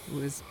why it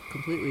was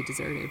completely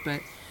deserted.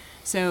 But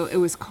so it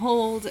was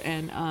cold,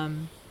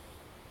 and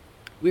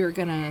we were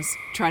gonna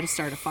try to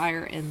start a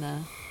fire in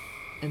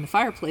the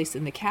fireplace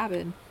in the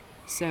cabin.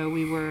 So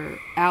we were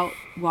out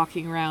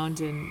walking around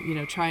and,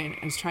 I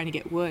was trying to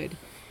get wood,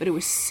 but it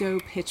was so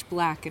pitch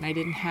black, and I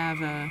didn't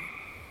have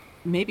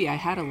maybe I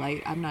had a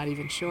light, I'm not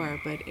even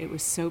sure, but it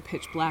was so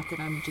pitch black,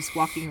 and I'm just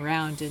walking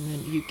around, and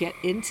then you get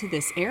into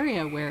this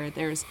area where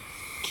there's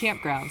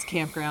campgrounds,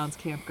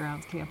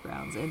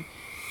 and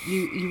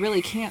you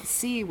really can't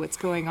see what's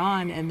going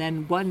on, and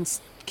then one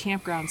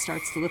campground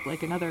starts to look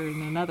like another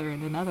and another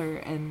and another,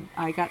 and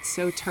I got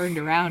so turned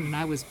around, and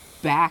I was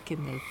back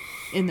in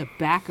the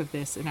back of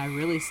this, and I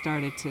really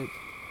started to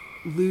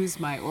lose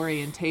my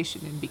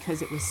orientation. And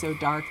because it was so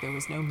dark, there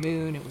was no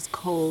moon, it was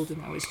cold,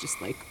 and I was just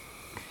like,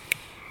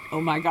 oh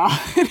my god.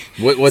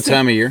 What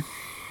time of year?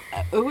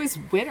 It was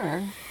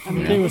winter. I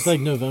mean, I think it was like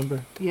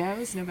November. yeah, it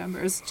was November.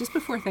 It was just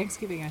before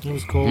Thanksgiving, I It think.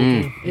 was cold.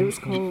 It was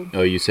cold.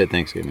 Oh, you said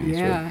Thanksgiving.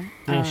 That's right.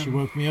 Yeah. Yeah, she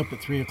woke me up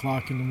at 3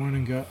 o'clock in the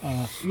morning. Go,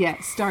 Yeah,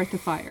 start the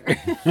fire.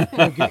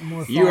 go get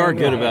more. You are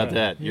good firewood. about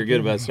that. You're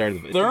good about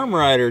starting the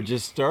Thermrider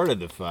just started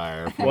the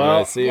fire. From Well,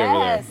 what I see over there.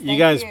 Yes. You Thank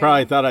guys you.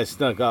 probably thought I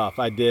snuck off.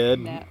 I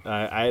did. No.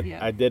 I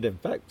Yeah. did in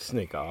fact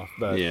sneak off,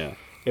 but Yeah.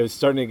 it was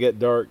starting to get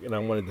dark, and I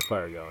wanted the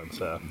fire going,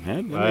 so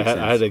That makes I had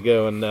sense. to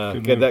go and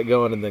Good get move. that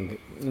going, and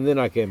then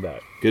I came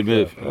back. Good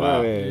move. So, Wow.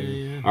 I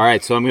mean, Yeah. All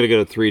right, so I'm going to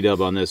go to 3-dub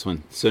on this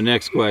one. So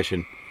next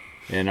question,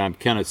 and I'm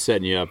kind of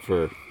setting you up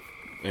for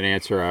an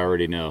answer I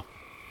already know.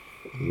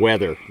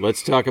 Weather.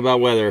 Let's talk about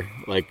weather,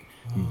 like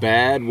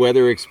bad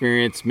weather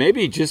experience,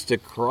 maybe just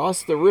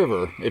across the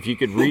river, if you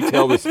could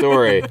retell the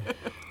story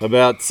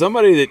about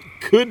somebody that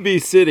could be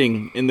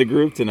sitting in the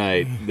group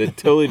tonight that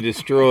totally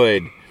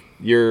destroyed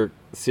your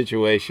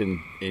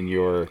situation in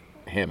your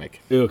hammock.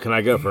 ooh, can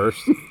I go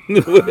first?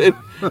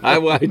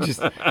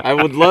 I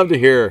would love to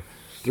hear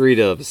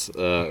 3-dubs,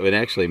 and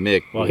actually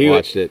Mick Well, he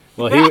watched it.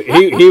 Well,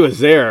 he was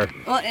there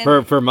Well,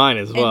 and- for mine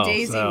as and well.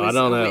 Daisy So I was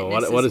don't a know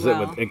witness what as is it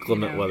well, with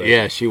inclement you know. weather.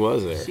 Yeah, she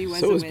was there. She was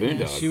so a was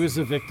witness. Boondocks. She was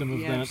a victim of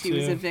Yeah, that she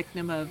was too. a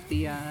victim of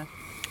the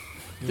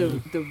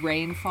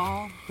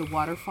rainfall, the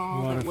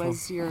waterfall that Waterfall.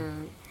 was your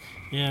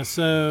Yeah,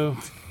 so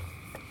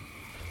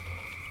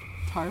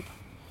tarp.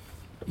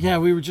 yeah,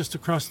 we were just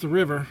across the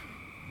river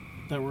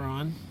that we're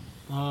on.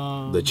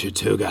 The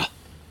Chattooga.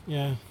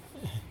 Yeah,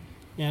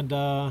 and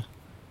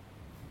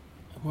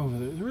what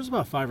was it? There was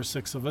about 5 or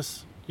 6 of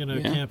us, Yeah.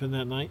 camping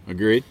that night.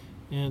 Agreed.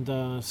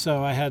 And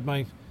so I had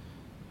my,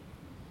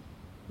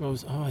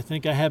 I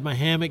think I had my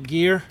hammock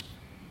gear,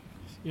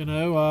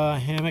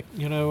 hammock,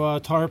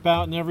 tarp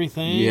out and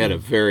everything. You had a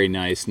very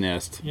nice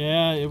nest.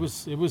 Yeah, it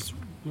was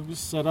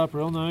set up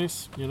real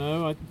nice,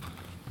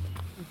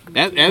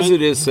 As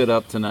it is set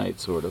up tonight,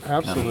 sort of.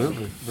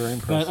 Absolutely. Very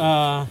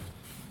impressive.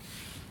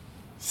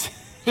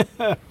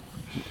 But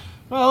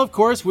well, of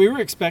course, we were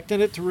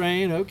expecting it to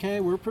rain. Okay,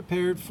 we're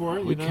prepared for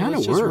it. We kinda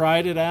let's just were.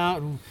 ride it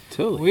out, and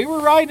Totally. we were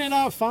riding it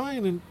out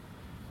fine. And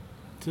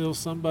till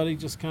somebody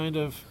just kind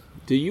of.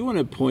 Do you want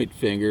to point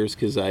fingers?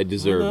 Because I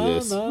deserve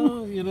this.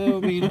 No, I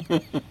mean.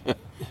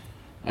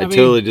 I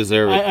totally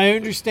deserve it. I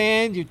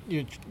understand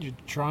you're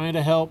trying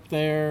to help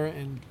there,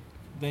 and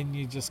then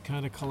you just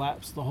kind of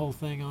collapse the whole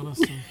thing on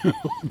us.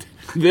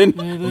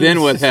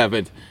 Then what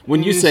happened?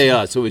 When you say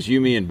us, it was you,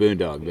 me, and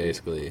Boondog,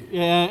 basically.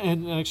 Yeah,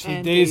 and actually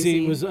And Daisy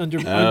Daisy. was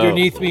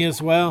underneath me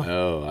as well.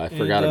 Oh, I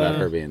forgot about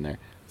her being there.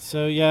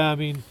 So yeah, I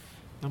mean,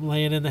 I'm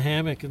laying in the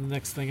hammock, and the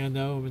next thing I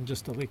know, I'm in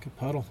just a leak of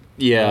puddle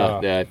Yeah,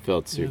 I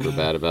felt super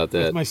bad about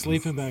with that. my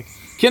sleeping bag.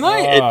 Can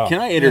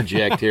I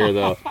interject here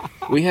though?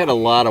 We had a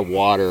lot of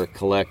water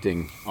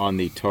collecting on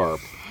the tarp,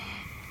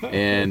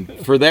 and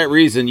for that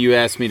reason, you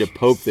asked me to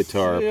poke the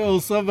tarp.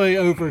 Somebody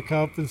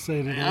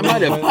overcompensated. I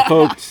might have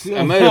poked.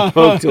 I might have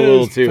poked a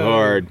little too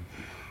hard.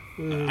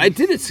 I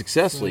did it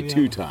successfully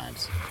 2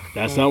 times.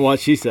 That's not what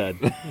she said.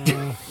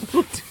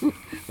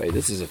 Wait,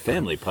 this is a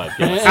family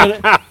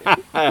podcast.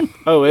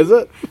 Oh, is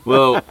it?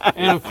 Well,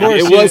 And of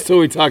course, it was till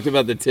we talked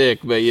about the tick,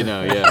 but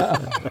yeah,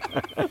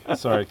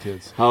 Sorry,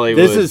 kids.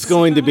 Hollywood. This is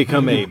going to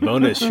become a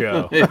bonus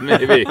show.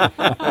 Maybe,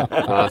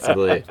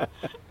 possibly.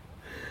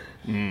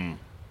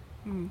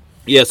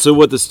 Yeah. So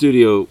what the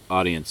studio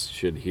audience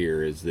should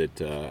hear is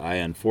that I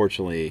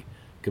unfortunately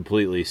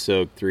completely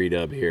soaked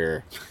 3Dub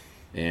here,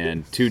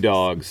 and 2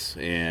 dogs,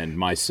 and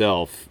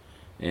myself,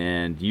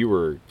 and you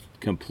were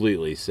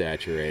completely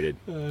saturated.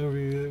 I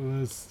mean, it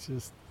was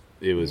just.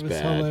 It was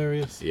bad.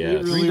 Hilarious. Yes.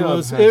 It really Freedom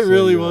was. has It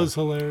really a, was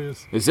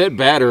hilarious. Is that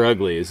bad or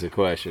ugly? Is the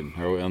question?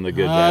 Are we on the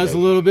good? Bad, It's a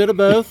little bit of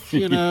both,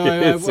 you know.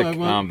 it's I a went-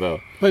 combo.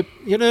 but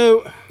you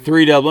know,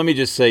 3Dub, let me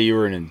just say you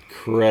were an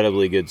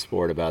incredibly good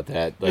sport about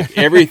that. Like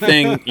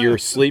everything, your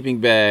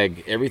sleeping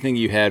bag, everything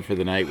you had for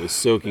the night was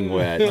soaking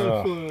wet. it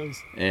was.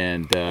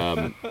 And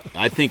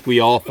I think we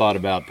all thought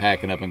about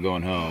packing up and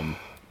going home.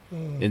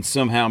 And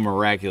somehow,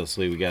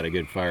 miraculously, we got a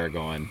good fire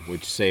going,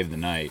 which saved the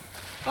night.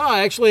 Oh,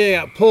 actually, I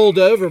got pulled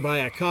over by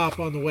a cop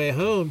on the way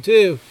home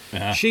too.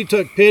 Uh-huh. She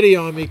took pity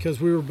on me because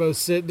we were both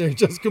sitting there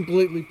just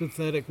completely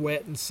pathetic,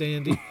 wet and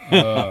sandy.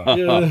 You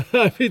know,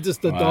 I mean,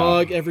 just the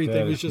dog, everything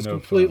That was is just no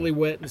completely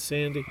wet and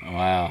sandy.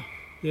 Wow.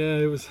 Yeah,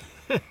 it was.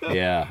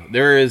 Yeah.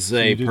 There is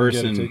a You didn't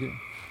person. get a ticket?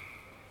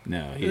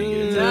 No, he didn't get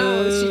a ticket.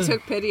 No, she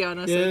took pity on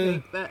us. yeah. I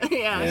think that.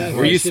 Yeah.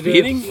 Were you she did.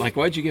 speeding? Like,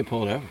 why'd you get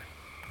pulled over?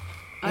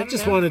 I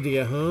just know. wanted to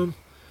get home.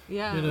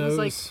 Yeah, you know, it was it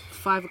like was-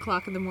 5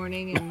 o'clock in the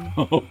morning, and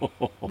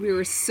we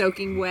were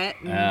soaking wet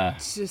and Ah.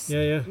 just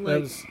Yeah, that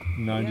like was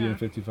 90 Yeah. and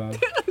 55.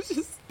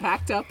 just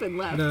packed up and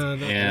left. no,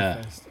 not Yeah.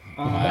 that fast.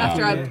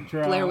 After I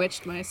Yeah. Blair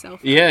Witched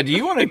myself. Yeah, do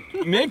you want to,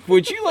 Mick,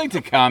 would you like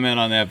to comment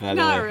on that, by the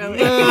Not way? really.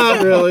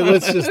 Not really.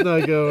 Let's just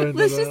not go into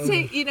Let's that. just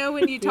say, you know,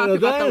 when you talk know,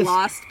 about that the is-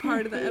 lost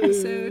part of the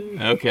episode,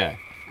 Okay.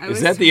 I Is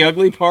was- that the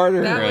ugly part?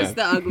 Or, that was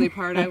the ugly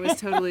part. I was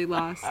totally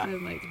lost.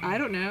 I'm like, I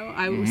don't know.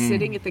 I was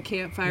sitting at the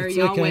campfire. That's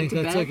Y'all okay. went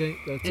to That's bed. okay.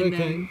 That's and okay.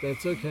 then-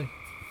 That's okay.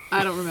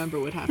 I don't remember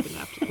what happened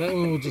after that. That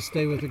one will just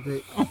stay with the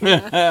group.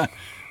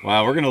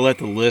 Wow, we're going to let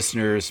the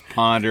listeners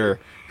ponder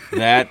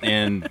that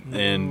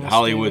and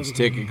Hollywood's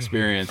tick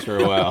experience for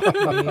a while.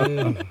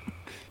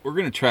 We're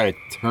going to try to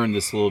turn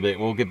this a little bit.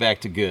 We'll get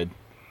back to good.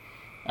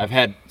 I've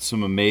had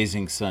some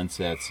amazing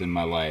sunsets in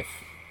my life.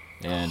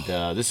 And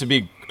this would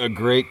be a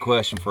great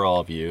question for all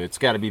of you. It's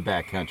got to be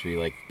backcountry,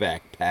 like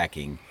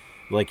backpacking.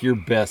 Like your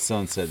best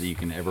sunset that you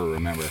can ever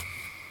remember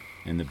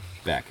in the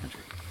backcountry.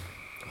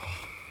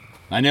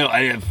 I know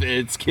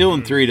it's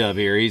killing 3Dub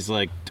here. He's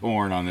like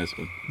torn on this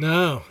one.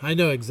 No, I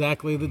know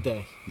exactly the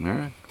day. All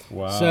right.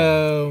 Wow.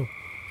 So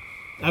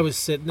I was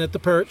sitting at the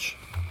perch.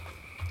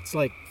 It's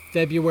like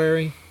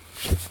February,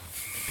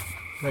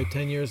 right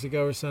 10 years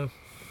ago or so.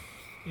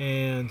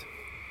 And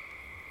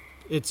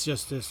it's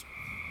just this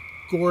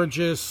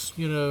gorgeous,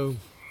 you know,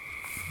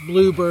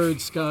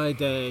 bluebird sky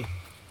day.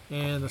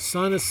 And the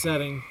sun is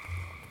setting.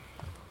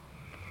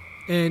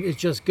 And it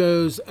just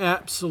goes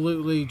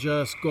absolutely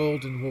just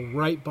golden. Well,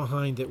 right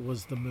behind it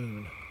was the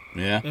moon.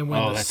 Yeah. And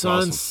when the that's sun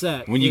awesome.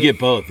 set, When you it- get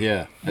both,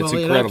 yeah. That's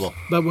well, it incredible.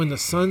 but when the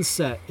sun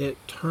set, it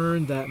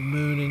turned that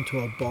moon into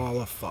a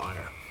ball of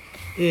fire.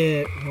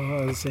 It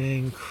was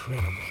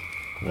incredible.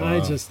 I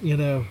just, you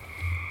know,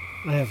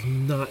 I have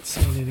not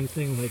seen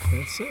anything like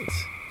that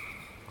since.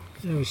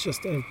 I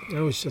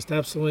was just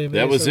absolutely amazed.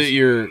 That was I at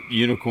your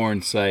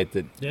unicorn site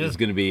that Yeah. is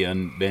going to be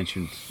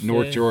unmentioned,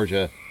 North Yeah.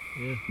 Georgia.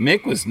 Yeah.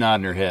 Mick was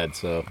nodding her head,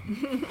 so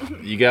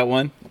you got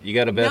one? You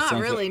got a best Not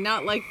sunset? really.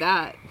 Not like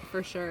that,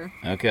 for sure.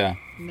 Okay.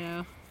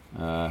 No.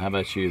 How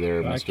about you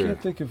there, I Mr.?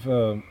 can't think of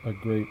a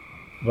great,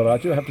 but I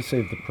do have to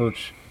say the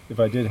perch, if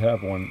I did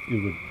have one,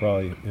 it would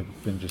probably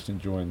have been just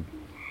enjoying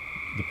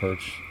the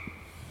perch,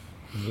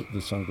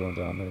 the sun going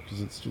down there,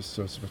 because it's just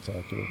so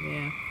spectacular.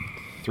 Yeah.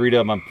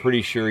 3Dub, I'm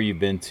pretty sure you've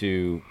been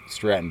to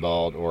Stratton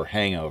Bald or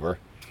Hangover.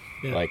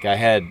 Yeah. Like, I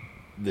had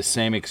the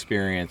same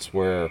experience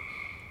where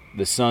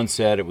the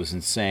sunset, it was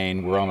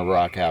insane. We're on a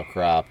rock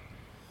outcrop.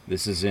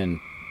 This is in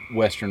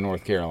western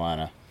North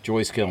Carolina.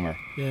 Joyce Kilmer.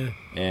 Yeah.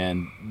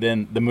 And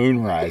then the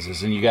moon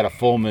rises, and you got a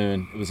full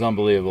moon. It was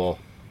unbelievable.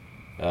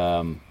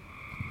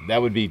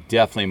 That would be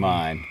definitely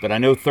mine. But I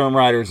know Therm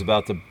Rider's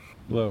about to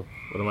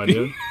What am I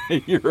doing?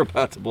 You're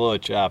about to blow a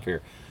chop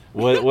here.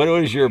 What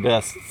was your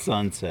best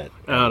sunset?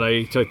 Oh, no,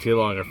 you took too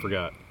long. I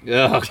forgot.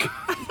 Oh,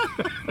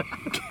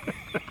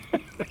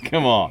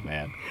 come on,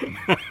 man.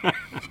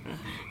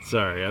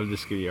 Sorry, I'm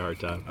just giving you a hard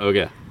time.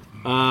 Okay.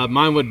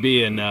 Mine would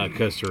be in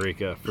Costa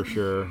Rica for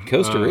sure.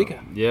 Costa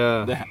Rica?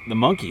 Yeah. The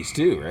monkeys,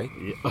 too, right?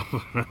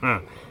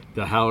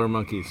 The howler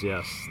monkeys,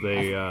 yes.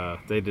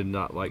 They did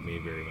not like me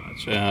very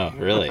much. Oh,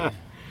 really?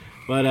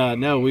 But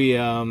no, we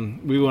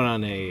went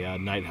on a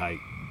night hike,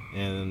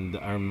 and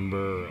I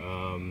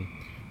remember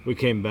we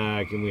came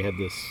back and we had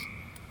this.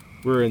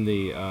 We're in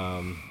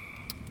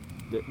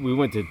we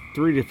went to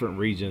 3 different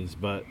regions,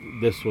 but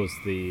this was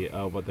the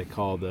what they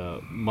call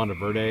the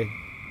Monteverde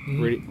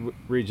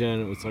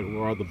region. It was like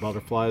where all the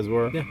butterflies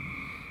were. Yeah.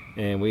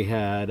 And we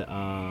had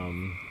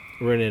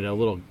rented a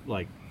little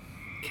like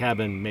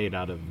cabin made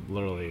out of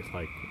literally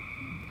like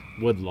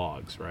wood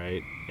logs,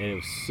 right? And it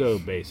was so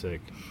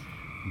basic,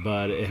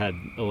 but it had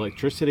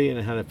electricity and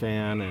it had a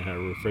fan and it had a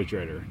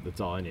refrigerator. That's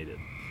all I needed.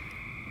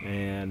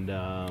 And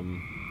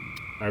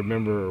I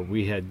remember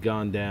we had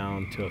gone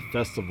down to a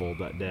festival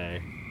that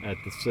day at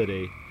the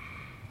city,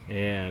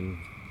 and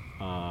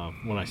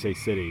when I say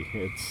city,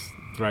 it's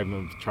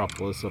thriving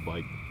metropolis of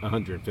like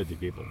 150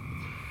 people,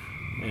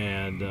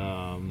 and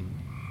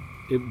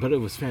but it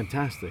was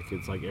fantastic.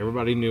 It's like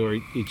everybody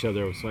knew each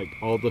other. It was like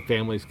all the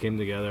families came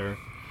together,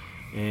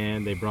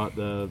 and they brought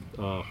the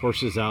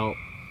horses out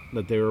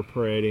that they were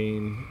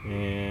parading,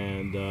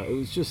 and it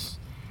was just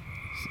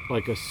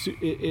like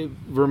it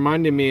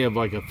reminded me of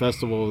like a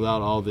festival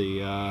without all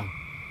the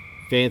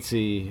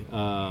fancy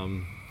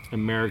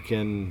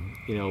American,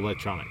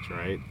 electronics,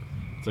 right?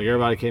 It's like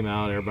everybody came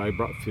out, everybody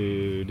brought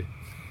food,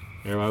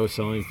 everybody was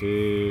selling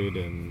food,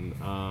 and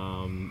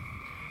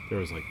there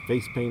was like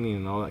face painting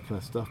and all that kind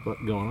of stuff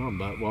going on.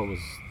 But what was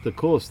the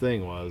coolest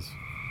thing was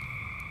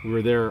we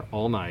were there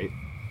all night.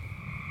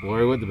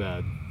 Lori went to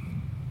bed,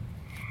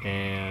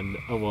 and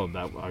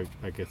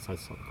I guess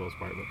that's not the coolest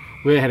part, but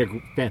we had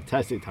a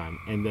fantastic time.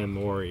 And then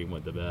Lori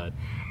went to bed,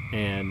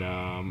 and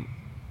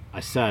I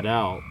sat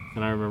out,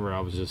 and I remember I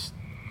was just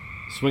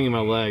swinging my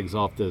legs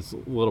off this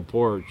little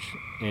porch,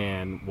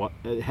 and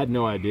I had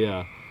no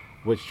idea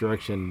which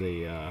direction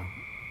the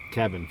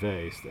cabin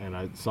faced, and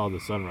I saw the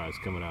sunrise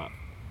coming out,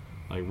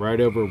 like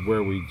right over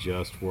where we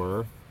just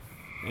were,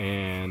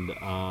 and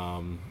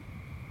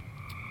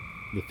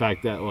the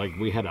fact that like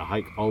we had to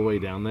hike all the way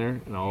down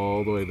there and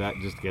all the way back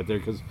just to get there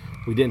because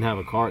we didn't have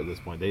a car at this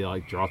point. They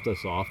like dropped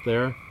us off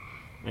there,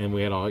 and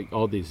we had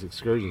all these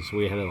excursions, so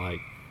we had to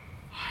like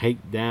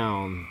hike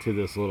down to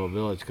this little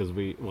village because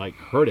we like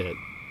heard it,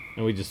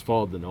 and we just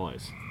followed the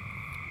noise,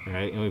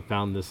 right? And we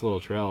found this little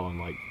trail and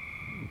like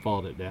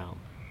followed it down.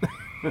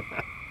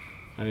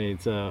 I mean,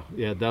 so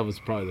yeah, that was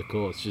probably the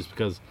coolest, just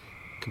because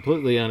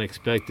completely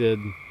unexpected.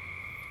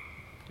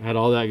 Had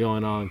all that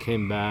going on,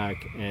 came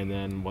back, and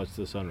then watched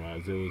the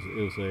sunrise. It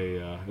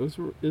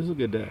was a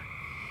good day.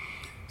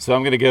 So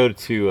I'm going to go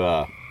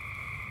to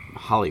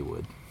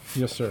Hollywood.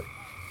 Yes, sir.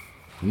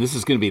 And this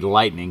is going to be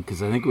lightning,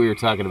 because I think we were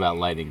talking about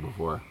lightning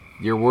before.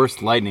 Your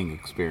worst lightning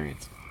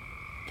experience.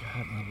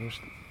 God, my worst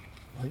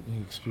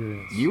lightning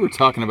experience. You were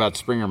talking about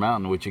Springer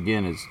Mountain, which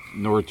again is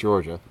North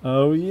Georgia.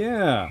 Oh,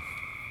 yeah.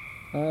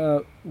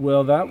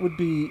 Well, that would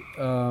be,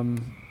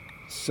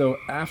 so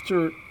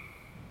after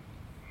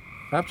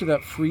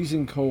that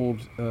freezing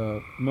cold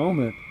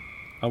moment,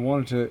 I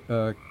wanted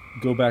to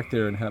go back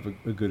there and have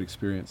a good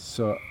experience.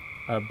 So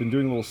I've been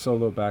doing a little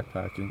solo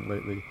backpacking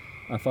lately.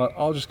 I thought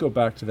I'll just go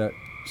back to that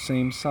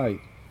same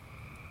site,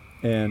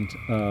 and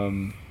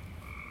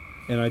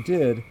I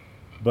did,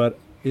 but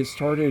it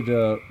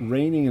started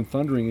raining and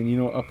thundering,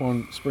 and up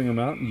on Springer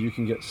Mountain you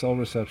can get cell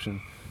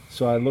reception.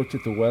 So I looked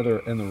at the weather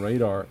and the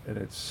radar, and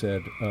it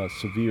said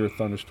severe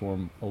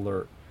thunderstorm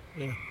alert.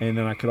 Yeah. And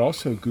then I could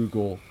also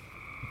Google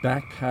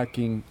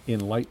backpacking in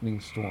lightning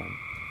storm.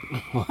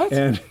 What?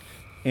 And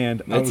I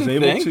That's was a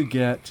able thing? to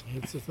get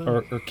It's a thing.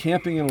 or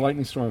camping in a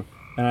lightning storm,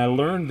 and I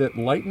learned that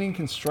lightning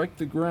can strike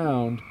the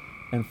ground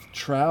and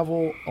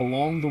travel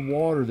along the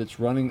water that's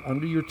running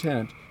under your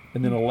tent,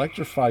 and then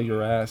electrify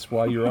your ass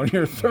while you're on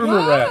your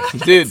thermal rest.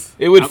 Dude,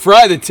 it would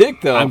fry the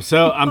tick, though. I'm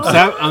so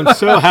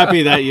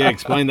happy that you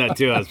explained that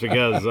to us,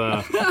 because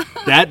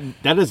that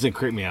doesn't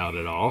creep me out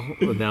at all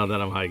now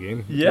that I'm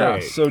hiking. Yeah,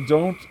 Great. so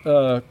don't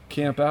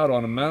camp out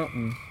on a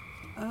mountain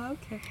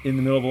Okay. in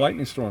the middle of a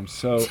lightning storm.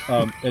 So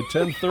at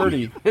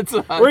 10:30, It's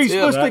a hot Where are you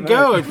tip. supposed to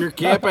go if you're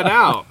camping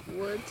out?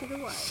 Word to the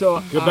wise.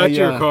 so Go back to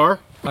your car.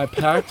 I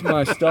packed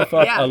my stuff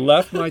up. Yeah. I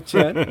left my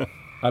tent.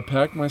 I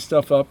packed my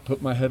stuff up,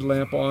 put my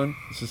headlamp on.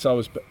 Since I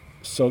was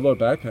solo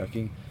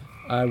backpacking,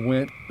 I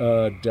went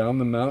down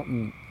the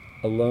mountain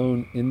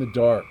alone in the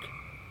dark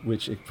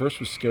which at first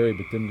was scary,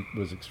 but then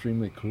was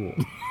extremely cool.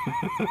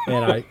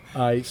 And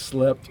I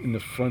slept in the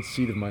front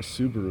seat of my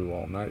Subaru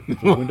all night with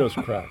the windows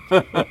cracked.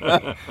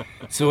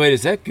 So wait,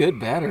 is that good,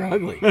 bad, or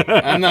ugly?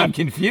 I'm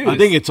confused. I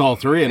think it's all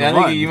three in I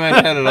one. think you might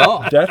have had it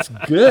all. That's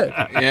good.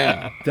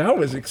 Yeah. That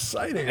was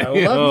exciting. I Oh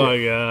loved my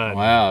it. god.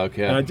 Wow.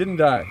 Okay. And I didn't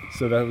die,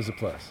 so that was a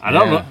plus. I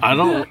don't Yeah.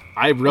 know.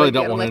 I really Like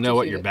don't get want to know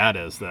what your electrocuted.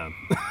 bad is then.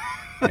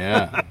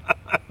 Yeah.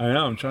 I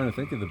know. I'm trying to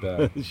think of the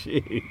bad.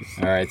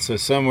 Jeez. All right. So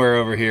somewhere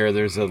over here,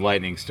 there's a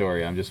lightning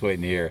story. I'm just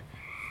waiting to hear.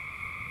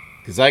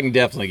 Because I can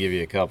definitely give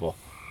you a couple.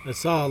 I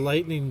saw a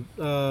lightning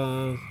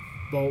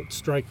bolt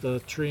strike the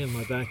tree in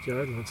my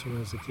backyard once when I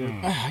was a kid.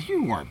 Ah,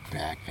 you weren't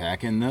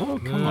backpacking though.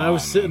 Come No, on. I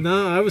was sitting.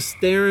 No, I was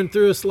staring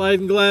through a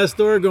sliding glass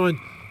door, going,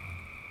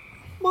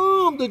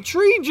 "Mom, the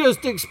tree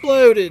just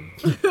exploded."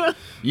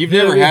 You've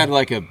never had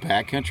like a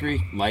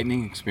backcountry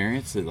lightning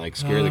experience that like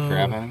scared the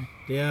crap out of me?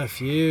 Yeah, a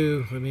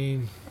few. I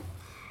mean,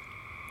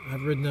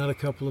 I've ridden out a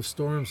couple of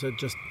storms that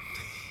just,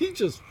 you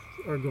just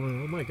are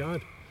going, "Oh my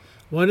God!"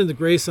 One in the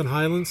Grayson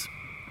Highlands.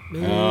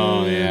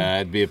 Oh Man, yeah,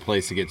 that'd be a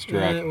place to get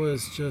struck.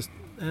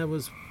 That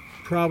was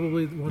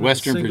probably one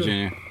Western of the single,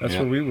 Virginia. That's yeah.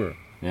 where we were.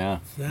 Yeah.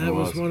 That it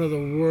was one of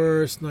the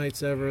worst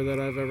nights ever that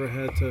I've ever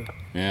had to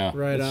Yeah.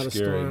 ride out a That's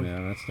scary, storm.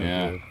 man. That's not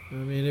Yeah. good. I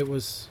mean, it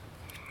was,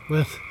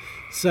 well,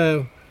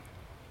 so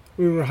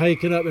we were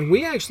hiking up, and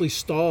we actually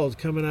stalled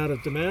coming out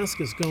of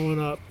Damascus, going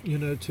up,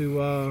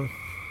 to,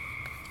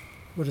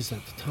 what is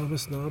that, the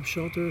Thomas Knob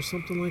Shelter or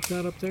something like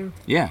that up there?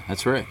 Yeah,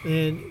 that's right.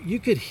 And you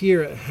could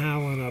hear it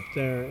howling up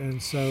there, and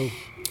so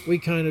we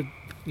kind of,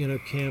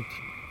 camped,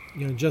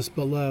 just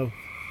below.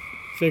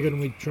 Figured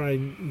we'd try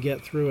and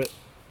get through it.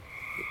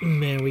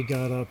 Man, we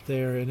got up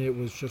there, and it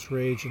was just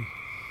raging.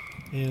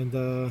 And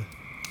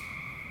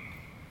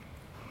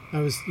I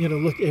was,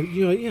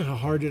 how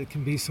hard it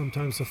can be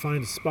sometimes to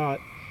find a spot,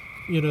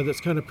 that's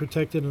kind of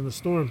protected in the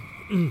storm.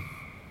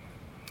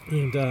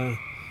 And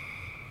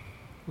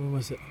what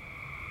was it?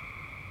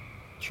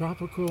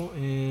 Tropical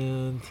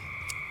and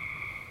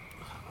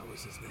what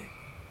was his name?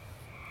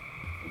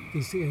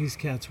 These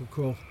cats were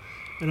cool.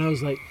 And I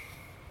was like,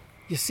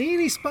 "You see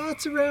any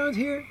spots around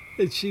here?"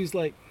 And she's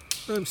like,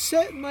 "I'm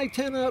setting my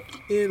tent up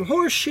in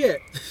horse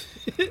shit."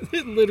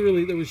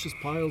 Literally, there was just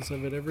piles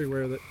of it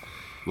everywhere. That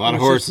A lot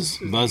of It was horses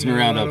just- buzzing yeah,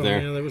 around a lot up of-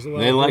 there. yeah, there was a lot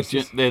They of like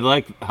horses. they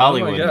like Oh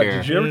Hollywood my God! here.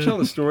 Did you ever tell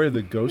the story of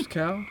the ghost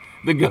cow?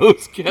 The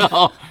ghost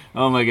cow.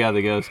 Oh my God,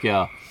 the ghost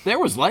cow. There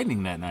was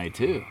lightning that night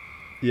too.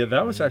 Yeah,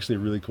 that was actually a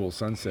really cool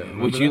sunset.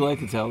 Remember Would you that? like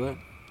to tell that?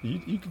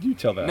 You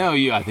tell that. No,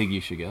 I think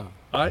you should go.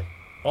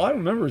 All I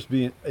remember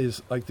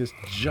is like this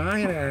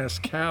giant ass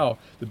cow,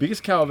 the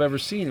biggest cow I've ever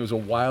seen. It was a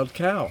wild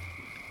cow,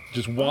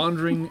 just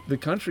wandering the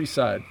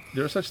countryside.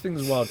 There are such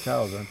things as wild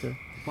cows, aren't there?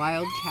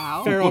 Wild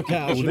cow. feral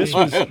cows. Well, this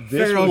was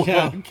feral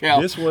cow.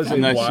 This was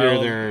I'm a not sure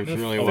wild- there's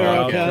really a Feral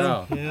wild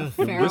cow. cow. Yeah.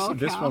 Feral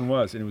This cow. one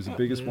was, and it was the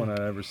biggest one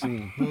I'd ever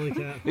seen. Holy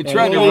cow. They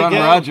tried to Holy run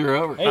cow. Roger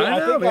over. Hey, I I,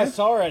 know, think I man.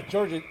 saw her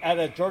at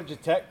a Georgia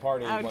Tech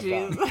party Oh, one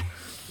jeez.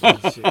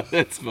 time.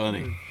 That's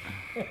funny.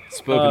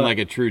 Spoken like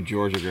a true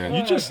Georgia grad.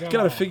 You just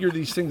got to figure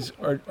these things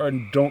are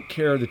don't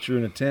care that you're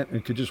in a tent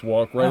and could just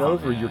walk right Oh,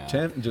 over your yeah.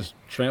 tent and just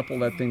trample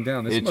that thing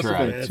down. This It's must have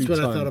right. been a That's what I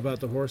two-ton thought about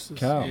the horses.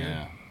 cow.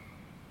 Yeah.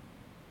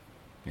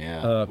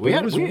 Yeah. But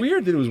it was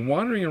weird that it was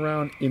wandering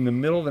around in the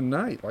middle of the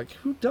night. Like,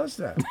 who does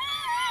that?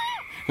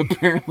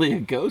 Apparently a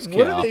ghost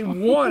What cow. did they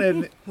want?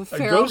 A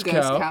Feral ghost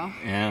cow?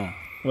 Yeah.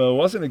 Well, it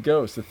wasn't a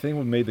ghost. The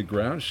thing made the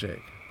ground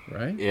shake,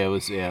 right? Yeah, it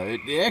was. Yeah,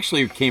 it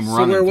actually came So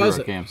running where through was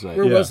our it? campsite.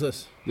 Where Yeah. was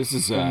this? This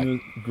is. In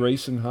the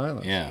Grayson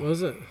Highlands. Yeah.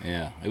 Was it?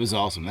 Yeah. It was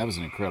awesome. That was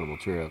an incredible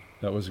trip.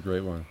 That was a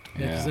great one.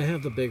 Yeah, because Yeah. they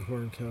have the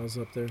bighorn cows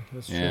up there.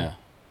 That's true. Yeah.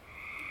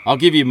 I'll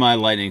give you my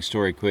lightning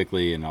story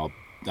quickly, and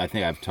I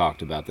think I've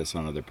talked about this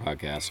on other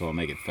podcasts, so I'll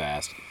make it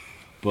fast.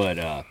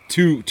 But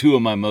two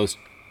of my most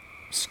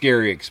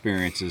scary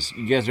experiences.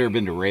 You guys ever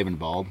been to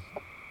Ravenbald?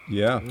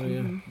 Yeah. Oh,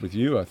 yeah. With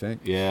you, I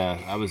think. Yeah,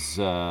 I was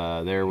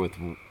there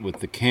with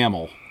the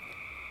camel,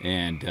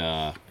 and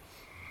the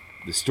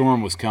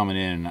storm was coming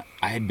in. And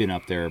I had been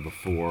up there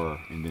before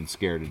and been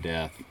scared to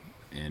death,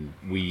 and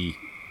we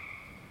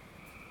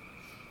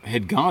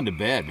had gone to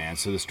bed, man.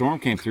 So the storm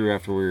came through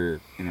after we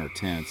were in our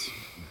tents.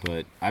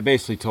 But I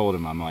basically told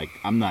him, I'm like,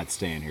 I'm not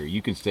staying here.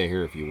 You can stay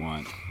here if you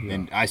want. Yeah.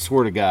 And I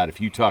swear to God,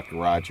 if you talk to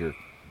Roger,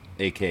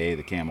 a.k.a.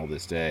 the camel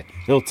this day,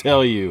 he'll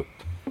tell you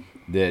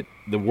that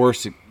the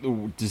worst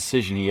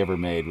decision he ever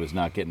made was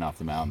not getting off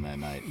the mountain that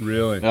night.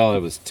 Really? Oh,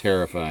 it was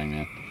terrifying,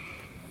 man.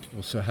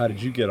 Well, so how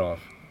did you get off?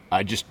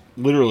 I just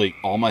literally,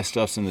 all my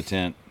stuff's in the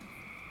tent.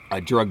 I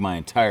drug my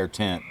entire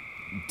tent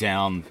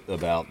down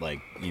about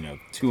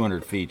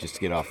 200 feet just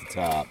to get off the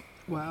top.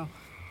 Wow.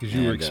 Because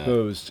you were And,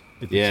 exposed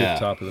at the Yeah, tip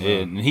top of the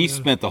mountain. and he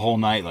spent the whole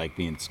night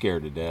being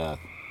scared to death.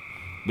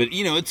 But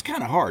it's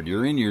kind of hard.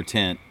 You're in your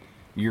tent,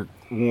 you're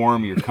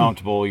warm, you're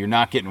comfortable, you're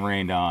not getting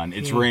rained on.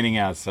 It's raining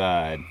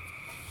outside,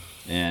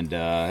 and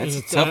it's a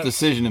it's tough that-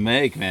 decision to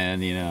make, man.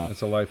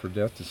 That's a life or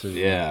death decision.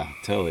 Yeah,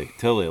 totally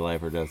a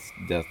life or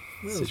death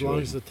Well, as long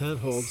as the tent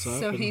holds up.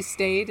 So and- he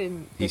stayed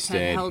and the He tent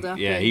stayed. held up.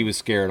 Yeah, and- he was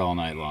scared all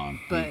night long.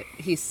 But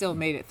he still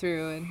made it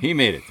through. And He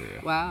made it through.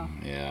 wow.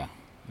 Yeah,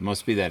 it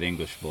must be that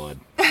English blood.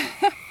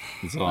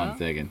 That's all I'm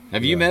thinking.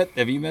 Have you met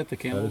the That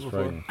Campbell is before?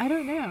 frightening. I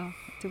don't know.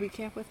 Did we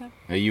camp with him?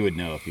 You would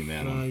know if you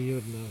met him. You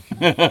would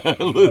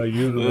know.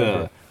 You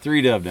remember.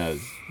 3 Dub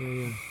knows.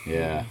 Yeah.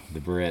 Yeah, the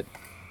Brit.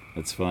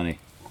 That's funny.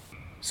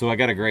 So I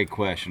got a great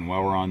question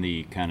while we're on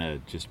the kind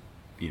of just,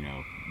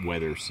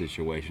 weather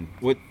situation.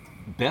 What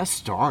best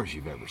stars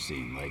you've ever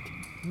seen? Like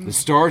the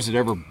stars that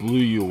ever blew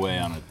you away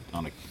on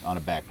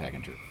a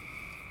backpacking trip.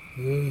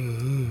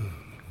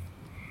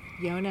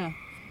 Yona.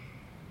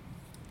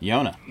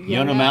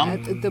 Yona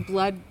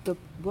Mountain.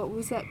 What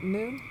was that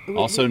moon?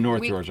 Also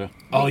North Georgia.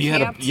 we Oh, you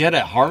camped- had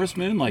a harvest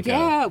moon, like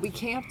Yeah, we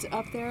camped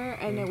up there,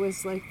 and it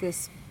was like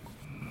this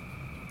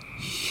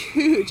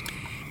huge.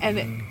 And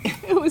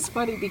it was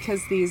funny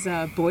because these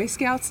Boy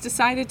Scouts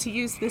decided to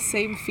use this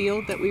same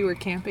field that we were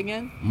camping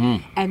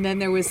in. And then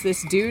there was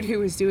this dude who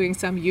was doing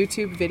some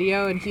YouTube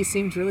video, and he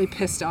seemed really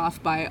pissed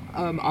off by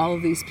all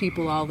of these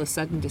people all of a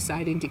sudden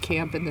deciding to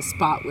camp in the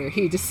spot where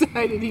he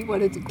decided he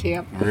wanted to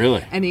camp.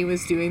 Really? And he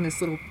was doing this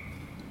little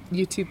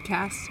YouTube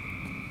cast.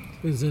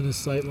 It was in his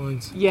sight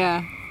lines.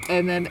 Yeah,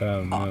 and then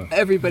Oh, no.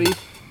 everybody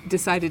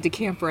decided to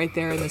camp right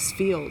there in this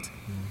field.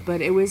 But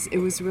it was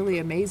really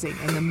amazing,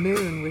 and the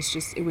moon was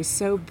it was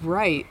so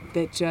bright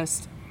that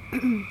just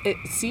it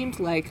seemed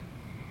like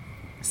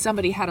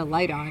somebody had a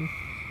light on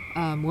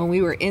when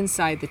we were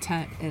inside the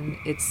tent, and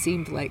it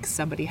seemed like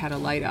somebody had a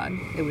light on.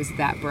 It was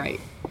that bright.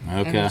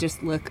 And Okay. you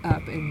just look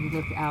up and you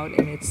look out,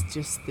 and it's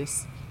just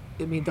this.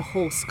 I mean, the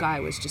whole sky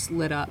was just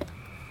lit up.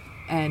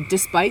 And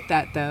despite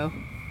that, though,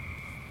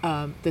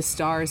 the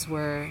stars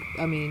were,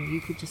 I mean,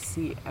 you could just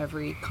see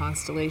every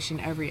constellation,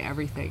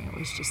 everything. It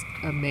was just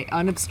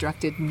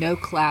unobstructed, no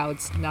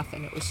clouds,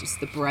 nothing. It was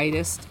just the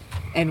brightest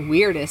and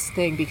weirdest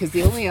thing, because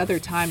the only other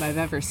time I've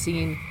ever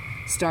seen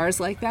stars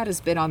like that has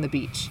been on the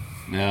beach.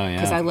 Oh, yeah.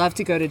 Because I love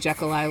to go to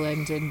Jekyll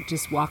Island and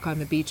just walk on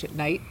the beach at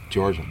night.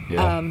 Georgia.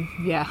 Yeah.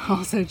 Yeah,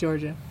 also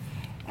Georgia.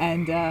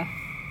 And,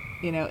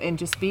 and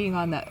just being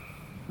on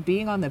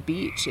the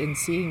beach and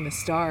seeing the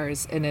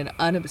stars in an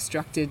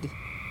unobstructed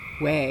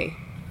way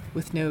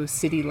with no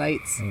city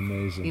lights,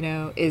 Amazing.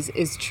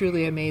 is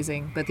truly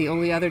amazing. But the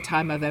only other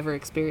time I've ever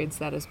experienced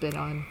that has been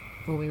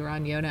when we were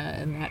on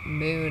Yona, and that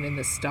moon and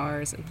the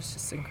stars. It was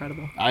just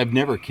incredible. I've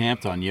never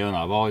camped on Yona.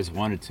 I've always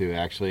wanted to,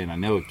 actually, and I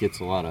know it gets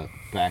a lot of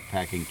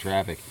backpacking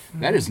traffic.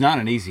 That is not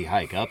an easy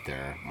hike up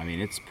there. I mean,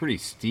 it's pretty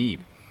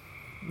steep.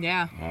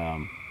 Yeah.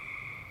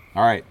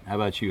 All right, how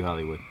about you,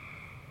 Hollywood?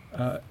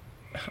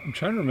 I'm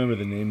trying to remember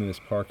the name of this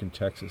park in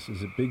Texas.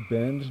 Is it Big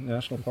Bend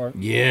National Park?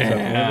 Yeah. Is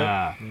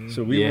that one of it?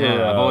 So we Yeah,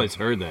 were. I've always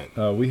heard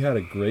that. We had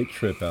a great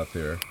trip out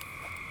there.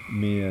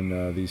 Me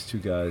and these two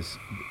guys,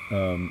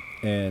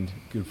 and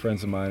good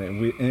friends of mine.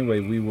 And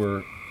we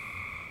were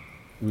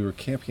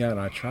camping out,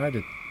 and I tried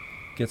to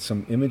get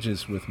some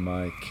images with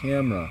my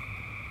camera,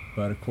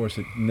 but of course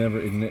it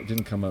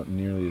didn't come out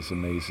nearly as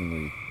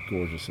amazingly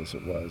gorgeous as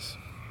it was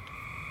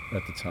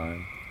at the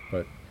time.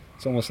 But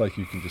it's almost like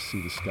you can just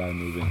see the sky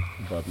moving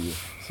above you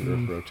as the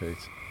Earth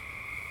rotates,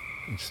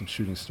 and some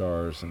shooting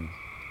stars. And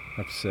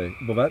I have to say,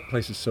 well, that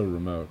place is so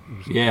remote. It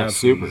was Yeah,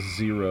 absolutely super.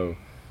 zero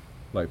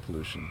light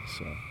pollution.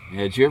 So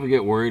Yeah, did you ever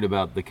get worried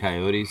about the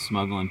coyotes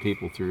smuggling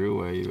people through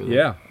while you were there?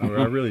 yeah, I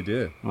really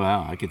did.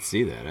 Wow, I could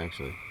see that,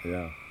 actually.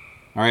 Yeah.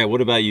 All right, what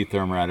about you,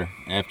 Thermrider?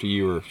 After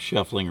you were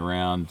shuffling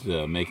around,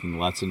 making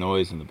lots of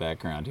noise in the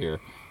background here,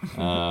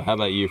 how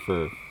about you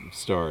for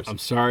stars? I'm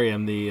sorry,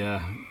 I'm the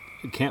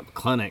camp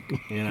clinic.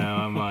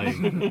 I'm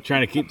like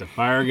trying to keep the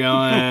fire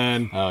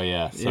going. Oh,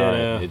 yeah, sorry.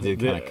 Yeah, It did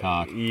kind of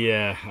conk.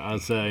 Yeah, I'll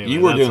say.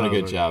 You were doing a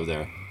good job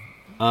there.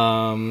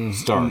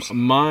 Stars.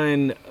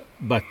 Mine,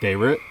 my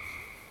favorite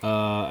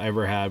I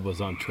ever had was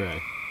on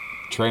Trey.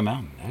 Trey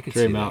Mountain. I could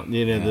Trey see Mountain.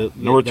 that.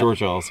 North that-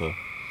 Georgia also.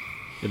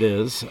 It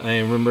is. I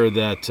remember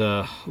that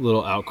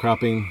little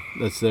outcropping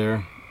that's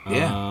there.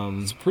 Yeah,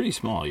 it's pretty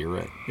small. You're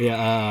right.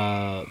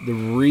 Yeah. The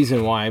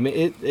reason why, I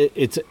mean,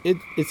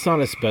 it's not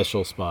a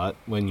special spot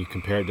when you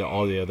compare it to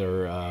all the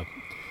other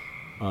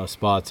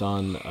spots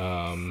on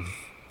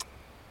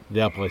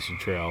the Appalachian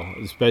Trail,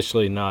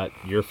 especially not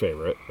your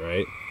favorite,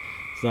 right?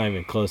 It's not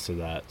even close to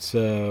that.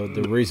 So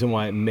the reason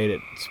why it made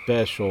it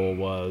special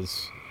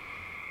was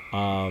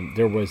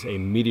there was a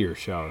meteor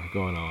shower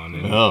going on.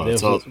 And Oh,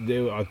 this that's was-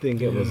 awesome. I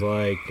think it was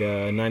like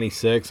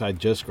 96. I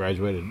just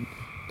graduated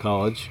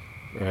college,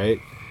 right?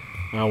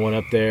 And I went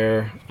up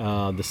there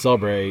to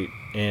celebrate,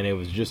 and it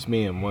was just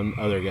me and one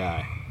other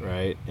guy,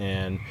 right?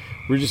 And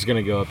we're just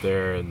going to go up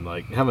there and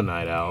like have a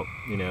night out,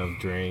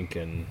 drink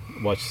and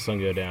watch the sun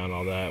go down,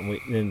 all that.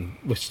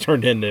 Which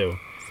turned into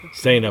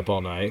staying up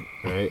all night,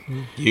 right?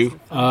 You?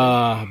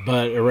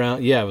 But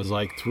around, it was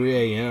like 3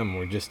 a.m.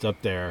 We're just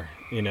up there,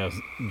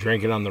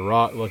 drinking on the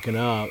rock, looking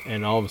up,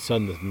 and all of a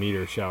sudden this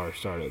meteor shower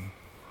started.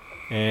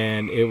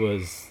 And it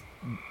was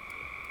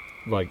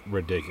like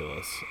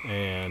ridiculous.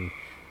 And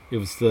it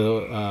was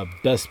the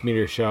best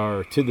meteor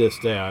shower to this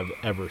day I've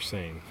ever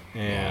seen.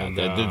 And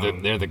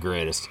they're the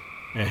greatest.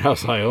 And I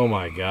was like, oh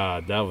my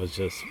God, that was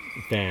just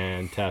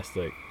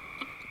fantastic.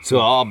 So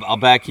I'll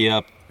back you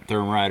up,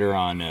 Therm Rider,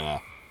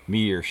 on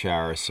meteor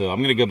showers. So I'm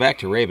going to go back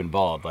to Raven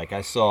Bald. Like,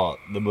 I saw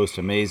the most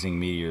amazing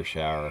meteor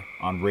shower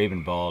on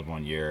Raven Bald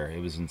one year. It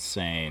was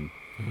insane.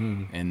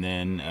 And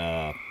then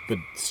the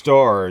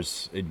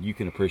stars, and you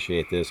can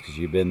appreciate this because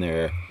you've been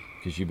there,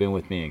 because you've been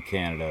with me in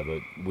Canada,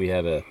 but we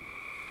have a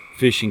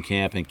fishing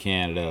camp in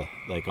Canada.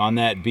 Like, on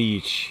that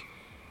beach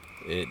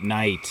at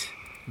night,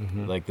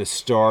 like, the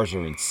stars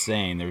are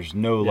insane. There's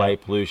no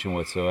light pollution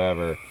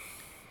whatsoever.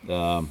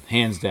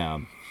 Hands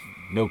down,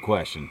 no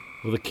question.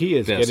 Well, the key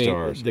is Best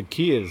stars.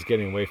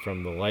 getting away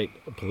from the light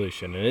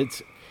pollution, and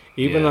it's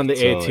even Yeah, on the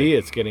totally. AT,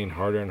 it's getting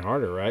harder and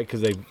harder, right?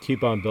 Because they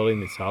keep on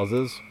building these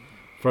houses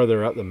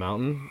further up the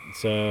mountain,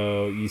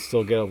 so you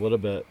still get a little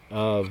bit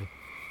of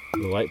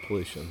the light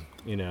pollution,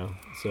 you know.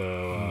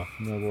 So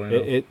No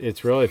bueno.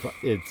 it's really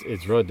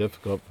it's really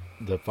difficult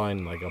to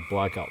find like a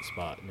blackout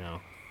spot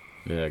now.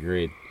 Yeah,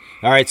 agreed.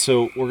 All right,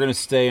 so we're gonna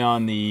stay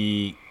on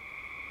the,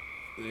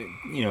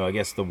 I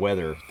guess the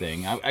weather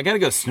thing. I gotta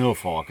go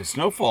snowfall, because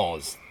snowfall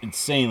is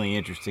insanely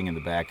interesting in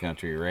the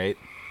backcountry, right?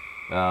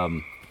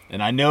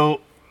 And I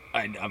know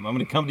I'm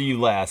gonna come to you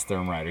last,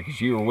 Therm Rider, because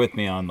you were with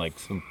me on like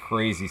some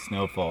crazy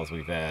snowfalls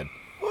we've had.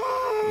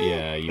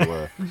 Yeah, you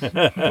were.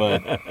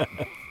 But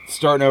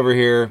starting over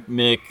here,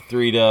 Mick,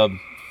 3-Dub,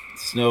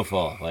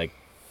 snowfall, like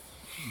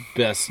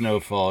best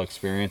snowfall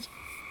experience.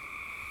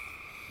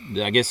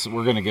 I guess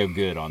we're gonna go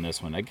good on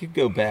this one. I could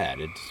go bad.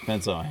 It just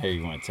depends on how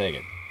you want to take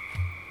it.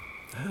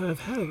 I've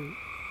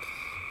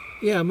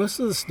had, most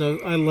of the snow.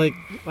 I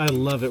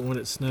love it when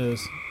it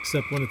snows,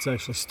 except when it's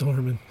actually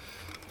storming,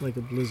 like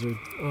a blizzard.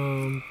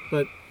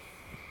 But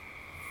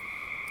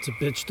it's a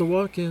bitch to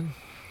walk in.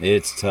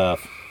 It's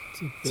tough.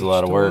 It's a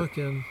lot of work. Walk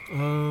in.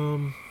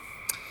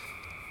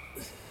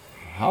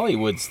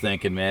 Hollywood's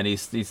thinking, man.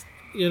 He's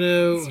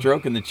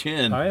stroking the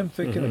chin. I am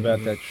thinking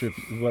about that trip.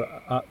 What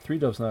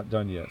 3-Dub's not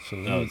done yet, so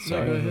let me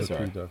sorry, go ahead,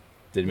 sorry. 3-Dub.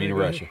 Didn't mean to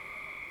Go rush ahead.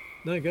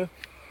 you. No, go.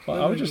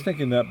 Well, I was just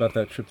thinking about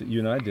that trip that you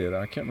and I did.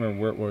 I can't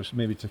remember where it was.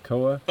 Maybe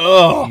Toccoa.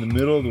 Oh, In the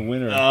middle of the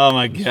winter. oh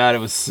my God! It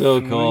was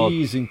so cold.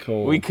 Freezing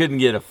cold. We couldn't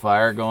get a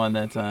fire going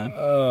that time.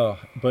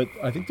 But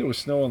I think there was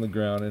snow on the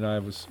ground, and I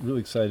was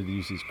really excited to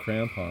use these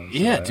crampons.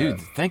 Yeah, that I dude.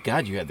 had. Thank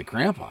God you had the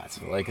crampons.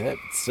 Like, that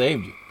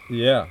saved you.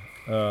 Yeah.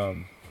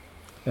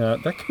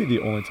 That could be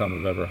the only time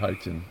I've ever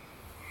hiked in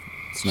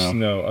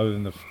Snow. other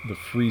than the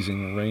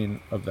freezing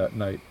rain of that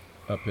night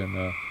up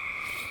on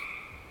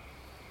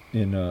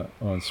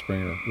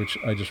Springer, which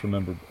I just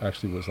remember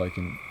actually was like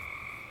in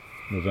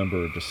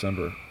November or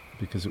December,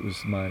 because it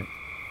was my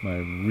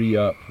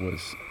re-up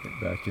was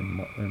back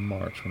in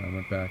March when I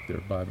went back there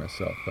by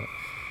myself. But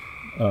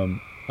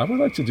I would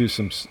like to do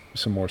some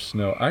more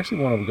snow. I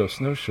actually want to go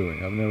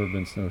snowshoeing. I've never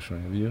been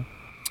snowshoeing. Have you?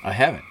 I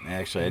haven't,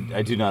 actually.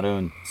 I do not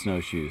own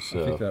snowshoes. I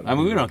think So that I mean,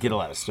 would we be don't good. get a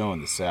lot of snow in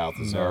the south.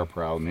 It's No. our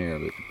problem here.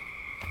 But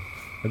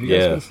Have you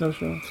guys Yeah. been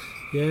snowshoeing?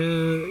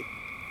 Yeah,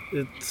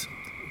 it's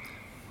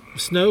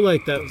snow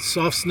like that,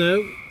 soft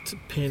snow. It's a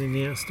pain in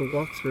the ass to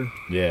walk through,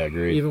 yeah,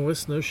 agreed. even with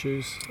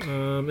snowshoes.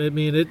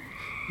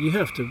 You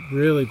have to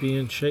really be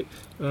in shape.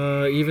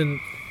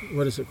 Even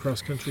what is it,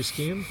 cross country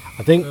skiing?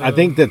 I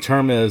think the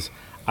term is,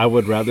 I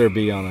would rather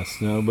be on a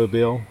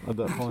snowmobile at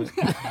that point.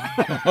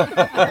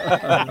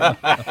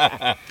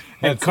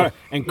 and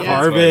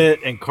carve it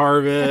and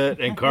carve it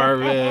and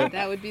carve it.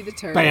 That would be the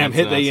term. Bam!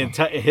 Hit That's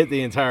hit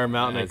the entire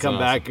mountain and That's come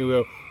awesome. back and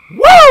go,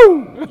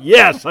 woo!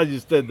 Yes, I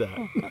just did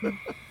that.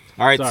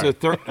 All right, Sorry. so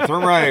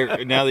Therm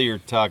Rider, now that you're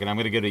talking, I'm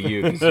going to go to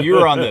you, because you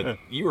were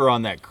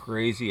on that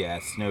crazy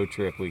ass snow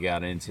trip we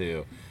got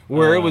into,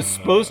 where it was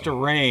supposed to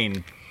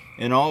rain,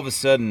 and all of a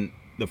sudden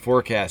the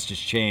forecast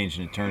just changed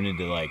and it turned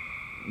into like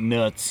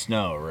nuts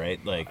snow, right?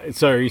 Like,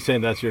 So are you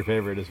saying that's your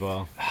favorite as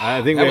well?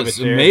 I think that we have was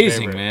a shared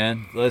amazing, favorite.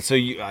 man. So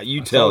you I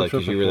tell saw it, the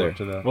because trip you were there. report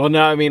to that. Well,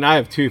 no, I mean I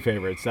have two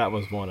favorites. That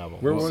was one of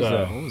them. Where was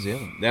that? What was the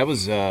other one? That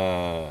was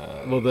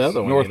Well, the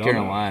other one, North you don't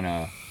know.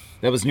 Carolina.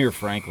 That was near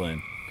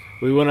Franklin.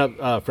 We went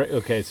up.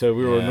 Okay, so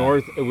we were Yeah.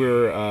 north.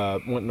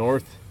 Went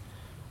north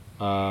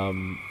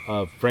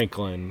of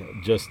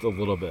Franklin just a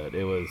little bit.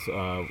 It was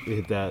we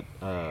hit that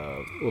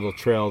little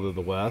trail to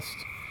the west,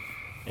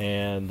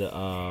 and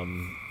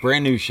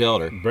Brand new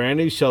shelter. brand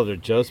new shelter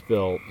just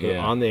built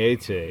Yeah. on the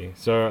AT.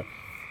 So,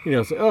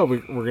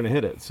 we're gonna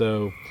hit it.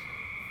 So,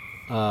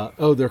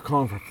 they're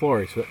calling for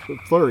flurries.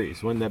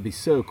 Flurries. Wouldn't that be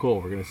so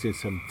cool? We're gonna see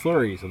some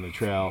flurries on the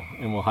trail,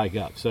 and we'll hike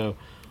up. So.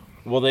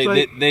 Well,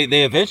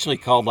 they eventually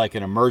called like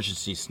an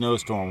emergency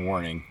snowstorm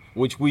warning,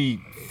 which we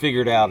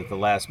figured out at the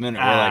last minute.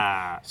 We're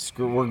like,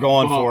 screw, we're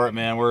going for it,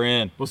 man. We're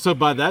in. Well, so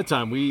by that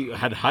time we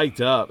had hiked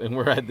up and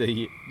we're at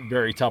the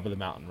very top of the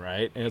mountain,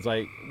 right? And it's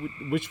like,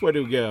 which way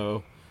do we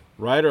go,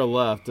 right or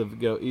left, to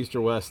go east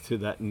or west to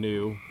that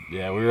new?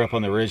 Yeah, we were up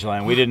on the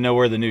ridgeline. We didn't know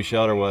where the new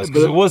shelter was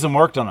because it wasn't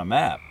marked on a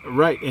map.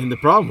 Right, and the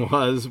problem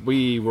was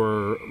we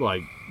were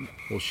like,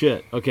 well,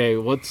 shit. Okay,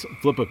 let's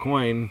flip a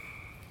coin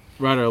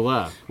right or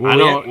left. Well, I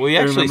don't we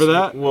actually remember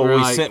that. Well,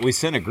 Or we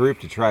sent a group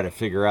to try to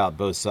figure out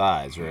both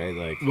sides, right?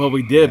 Like, Well,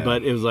 we did, Yeah.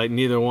 but it was like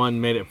neither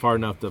one made it far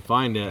enough to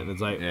find it, and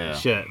it's like, Yeah.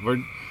 shit.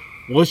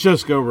 Let's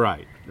just go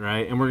right,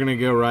 and we're gonna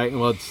go right,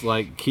 and let's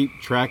like keep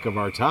track of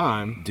our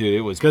time. dude,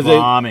 it was 'Cause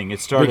bombing. It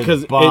started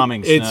Because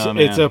bombing it's snow,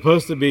 man.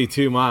 supposed to be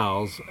 2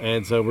 miles,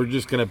 and so we're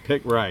just gonna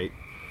pick right.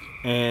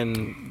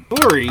 And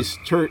flurries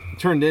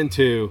turned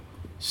into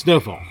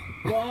snowfall,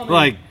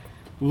 like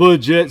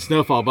legit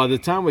snowfall. By the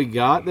time we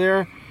got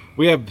there,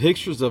 we have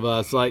pictures of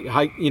us like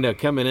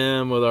coming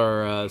in with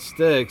our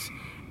sticks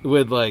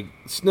with like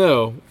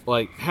snow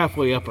like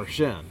halfway up our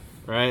shin,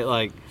 right?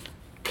 Like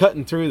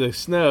cutting through the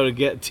snow to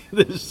get to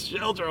the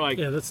shelter. Like,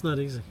 Yeah, that's not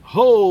easy.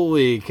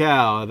 holy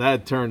cow,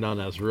 that turned on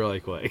us really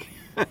quick.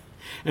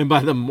 And by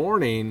the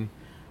morning,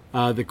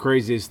 the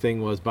craziest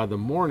thing was by the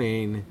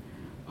morning,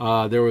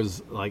 there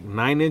was like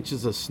 9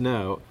 inches of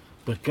snow,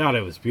 but God,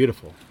 it was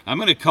beautiful. I'm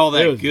gonna call It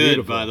that was good,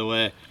 beautiful. by the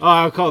way. Oh,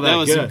 I'll call that That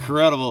was good.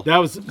 incredible. That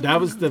was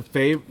the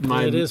favorite.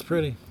 Yeah, it is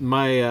pretty.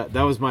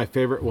 That was my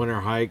favorite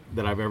winter hike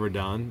that I've ever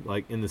done,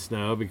 like in the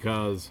snow,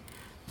 because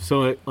so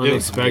was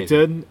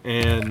unexpected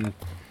and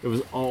it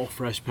was all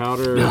fresh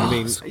powder. I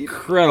mean,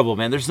 Incredible,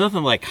 man. There's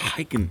nothing like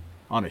hiking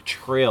on a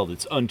trail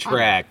that's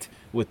untracked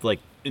with like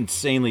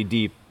insanely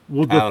deep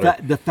well, powder.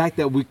 the fact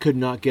that we could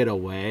not get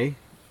away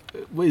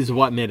is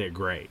what made it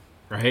great,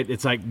 right?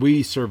 It's like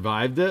we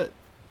survived it,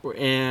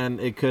 and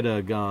it could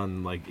have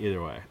gone like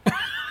either way.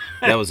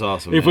 That was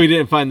awesome. If man. we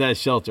didn't find that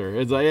shelter,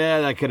 it's like,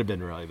 yeah, that could have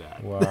been really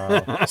bad.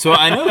 Wow. So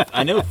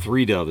I know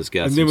Three Dove has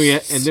got And some then we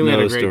had a snow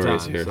great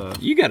stories time, here. so.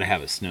 You got to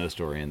have a snow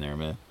story in there,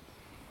 man.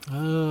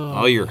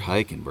 Oh, Oh, you're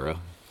hiking, bro.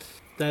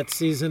 that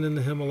season in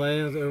the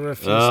Himalayas, there were a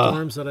few Oh.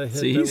 storms that I hit.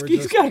 See, that he's, were he's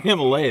just, got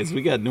Himalayas.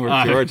 We got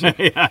North Georgia.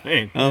 Yeah, I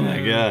mean, Oh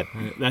my God.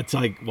 that's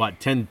like what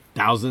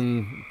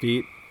 10,000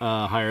 feet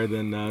higher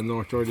than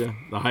North Georgia,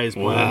 the highest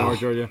point in Wow. North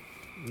Georgia.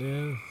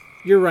 Yeah,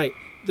 you're right.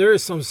 There are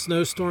some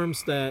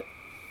snowstorms that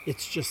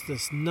it's just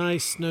this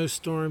nice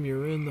snowstorm.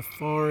 You're in the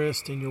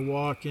forest and you're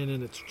walking,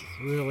 and it's just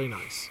really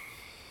nice.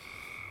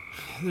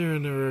 There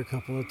were a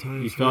couple of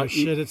times You where felt-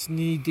 you- shit, it's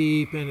knee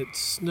deep and it's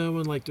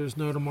snowing like there's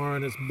no tomorrow,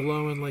 and it's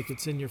blowing like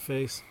it's in your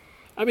face.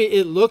 I mean,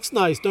 it looks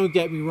nice. Don't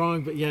get me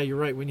wrong, but yeah, you're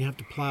right. When you have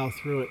to plow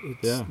through it,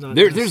 it's Yeah. not.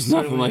 There's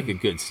necessarily- nothing like a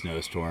good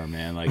snowstorm,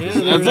 man. Like Yeah, as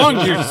there long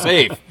is. as you're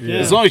safe, Yeah.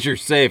 as long as you're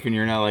safe and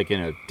you're not like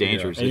in a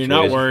dangerous And you're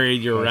situation. not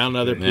worried. You're around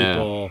other Yeah,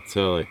 people.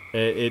 totally.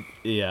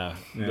 Yeah,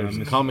 There's I a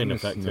miss- calming I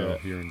miss effect snow to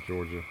it. here in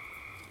Georgia.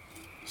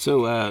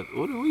 So,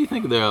 what do you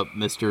think about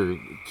Mr.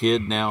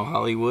 Kid now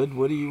Hollywood?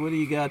 What do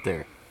you got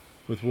there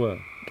With what?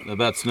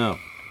 about snow?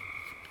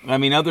 I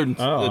mean, other than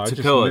I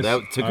just Toccoa.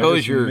 miss- Toccoa I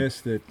is your.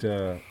 miss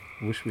that.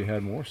 Wish we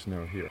had more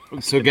snow here.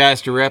 So,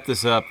 guys, to wrap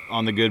this up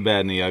on the good,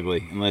 bad, and the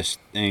ugly, unless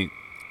any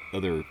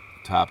other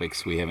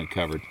topics we haven't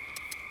covered,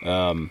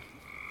 how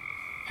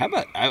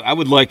about I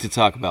would like to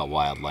talk about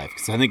wildlife,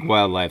 because I think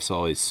wildlife's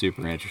always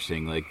super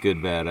interesting, like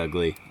good, bad,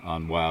 ugly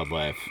on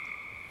wildlife.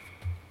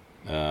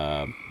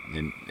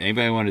 And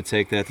anybody want to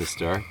take that to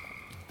start?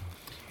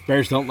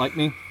 Bears don't like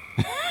me.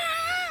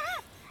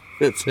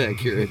 That's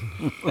accurate.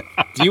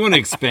 Do you want to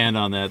expand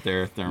on that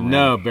there, Thurman?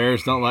 No,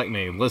 bears don't like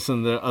me.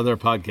 Listen to other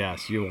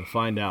podcasts. You will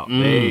find out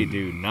they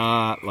do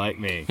not like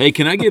me. Hey,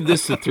 can I give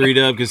this to Three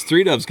Dove? Because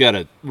Three Dove's got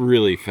a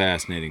really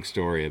fascinating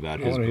story about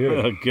I his want to hear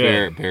it.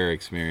 Good. bear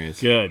experience.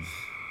 Good.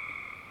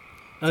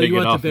 Oh, Take you it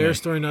want the off bear me.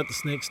 story, not the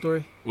snake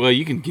story? Well,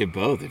 you can give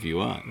both if you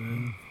want.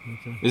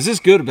 Okay. Is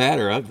this good, bad,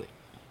 or ugly?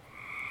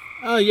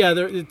 Oh yeah,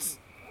 it's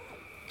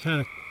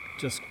kind of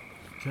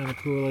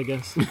cool, I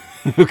guess.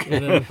 Okay.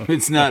 You know?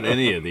 It's not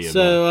any of the above.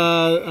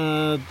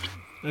 So,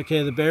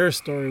 okay, the bear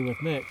story with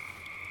Mick.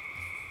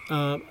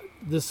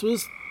 This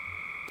was,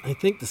 I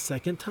think, the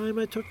second time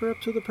I took her up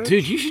to the perch.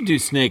 Dude, you should do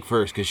Snake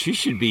first, because she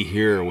should be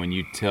here when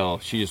you tell.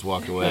 She just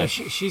walked away. Yeah,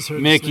 she's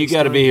heard. Mick, the you snake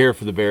got to story. be here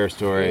for the bear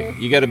story.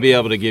 You got to be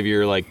able to give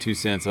your, 2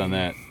 cents on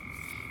that.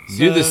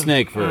 Do the So,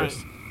 snake all right.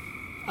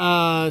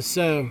 first.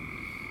 So,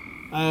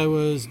 I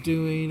was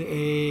doing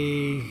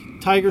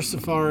a tiger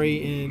safari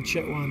in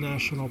Chitwan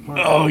National Park.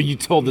 Oh, you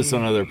told this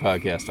on another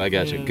podcast. I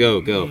got you. Yeah,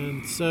 Go.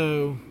 And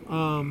so,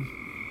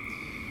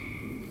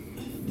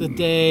 the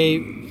day,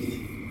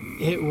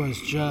 it was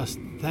just,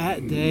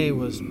 that day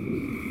was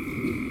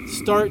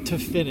start to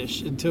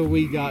finish until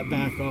we got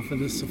back off of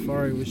this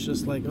safari was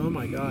just like, oh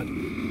my God.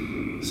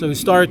 So we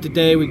start the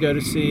day, we get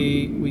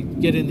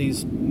in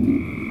these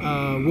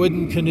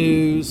wooden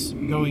canoes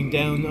going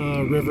down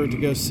a river to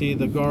go see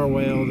the gar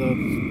whale,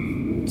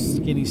 the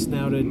skinny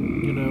snouted,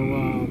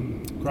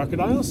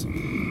 crocodiles.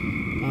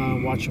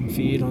 Watch them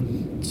feed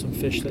on some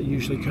fish that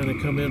usually kind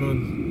of come in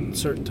on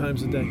certain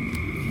times of day.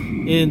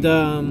 And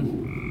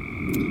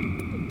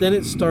then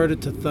it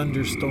started to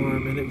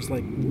thunderstorm, and it was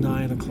like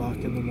 9 o'clock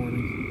in the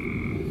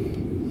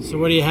morning. So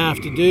what you have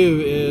to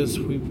do is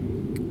we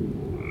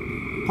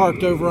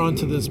parked over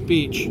onto this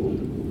beach,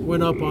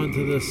 went up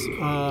onto this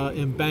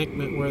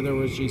embankment where there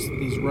was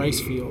these rice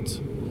fields,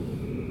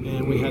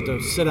 and we had to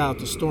sit out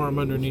the storm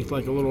underneath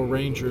like a little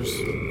ranger's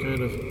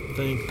kind of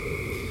thing.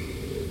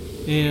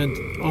 And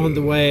on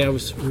the way,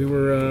 we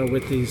were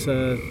with these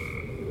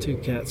 2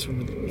 cats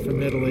from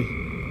Italy.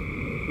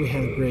 We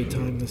had a great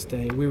time this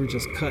day. We were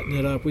just cutting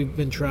it up. We've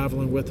been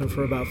traveling with them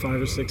for about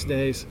 5 or 6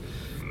 days,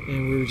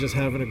 and we were just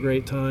having a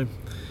great time.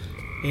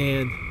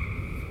 And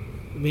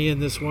me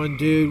and this one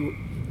dude,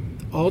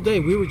 all day,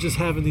 we were just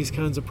having these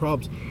kinds of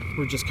problems.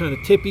 We're just kind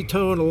of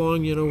tippy-toeing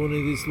along, one of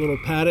these little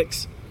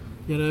paddocks,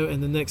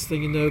 and the next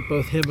thing you know,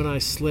 both him and I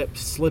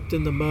slipped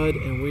in the mud,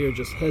 and we are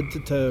just head to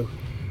toe,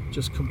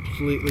 just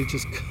completely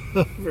just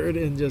covered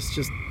in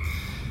just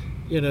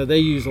they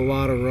use a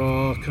lot of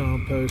raw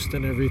compost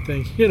and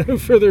everything,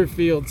 for their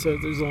field, so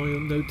there's only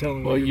no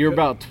telling. Well, you're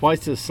about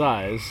twice the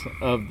size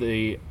of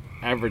the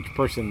average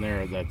person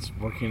there that's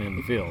working in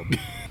the field.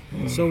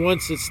 So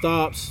once it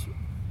stops,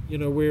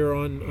 we're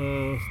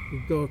on, we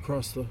go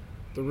across the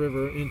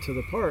river into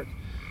the park,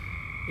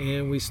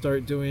 and we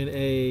start doing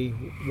a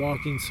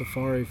walking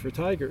safari for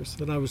tigers.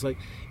 And I was like,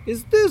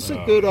 is this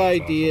a good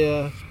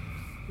idea?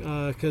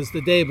 Because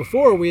the day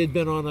before we had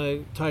been on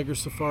a tiger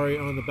safari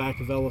on the back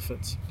of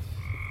elephants.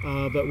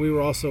 But we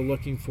were also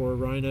looking for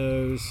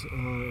rhinos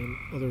and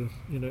other,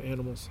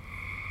 animals.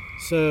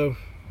 So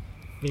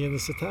me and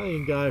this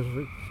Italian guy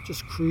were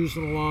just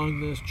cruising along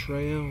this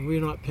trail.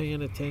 We're not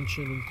paying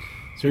attention. And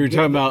so you're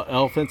talking about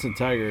elephants and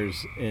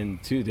tigers in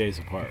 2 days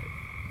apart,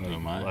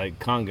 my. like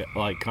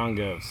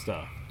Congo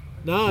stuff.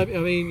 No, I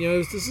mean,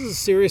 this is a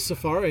serious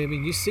safari. I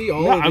mean, you see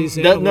all of these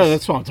animals. No,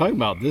 that's what I'm talking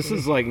about. This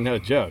is like no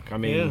joke. I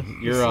mean,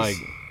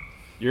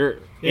 you're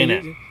in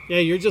it. Yeah,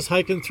 you're just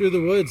hiking through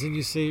the woods and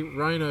you see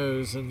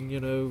rhinos and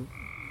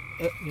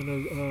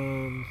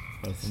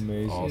That's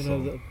amazing.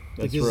 Awesome. the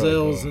That's gazelles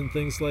really cool. and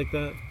things like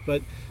that.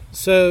 But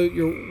so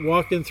you're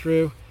walking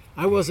through.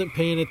 I wasn't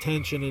paying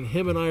attention, and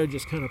him and I are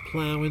just kind of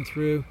plowing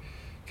through,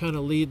 kind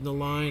of leading the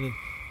line. And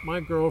my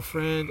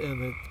girlfriend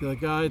and the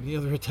guy and the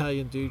other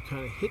Italian dude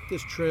kind of hit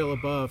this trail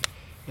above,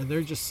 and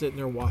they're just sitting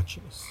there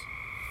watching us.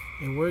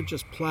 And we're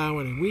just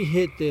plowing, and we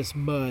hit this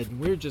mud, and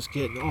we're just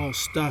getting all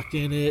stuck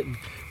in it, and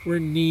we're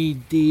knee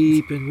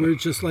deep, and we're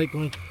just like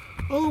going,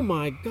 oh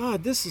my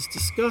God, this is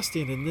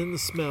disgusting. And then the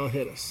smell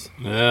hit us.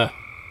 That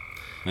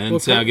doesn't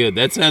sound good.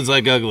 That sounds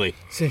like ugly.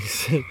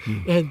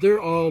 And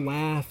they're all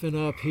laughing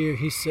up here.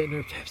 He's sitting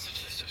there,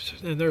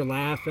 and they're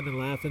laughing and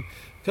laughing.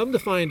 Come to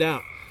find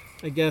out,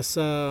 I guess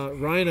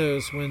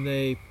rhinos, when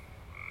they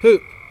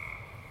poop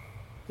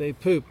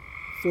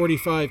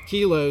 45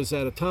 kilos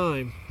at a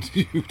time.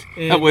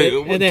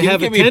 And they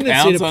have a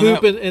tendency to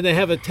poop, and they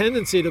have a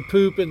tendency to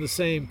poop in the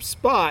same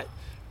spot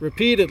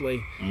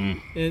repeatedly.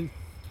 And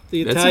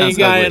the Italian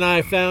guy and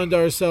I found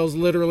ourselves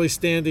literally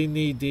standing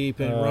knee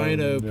deep in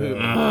rhino poop,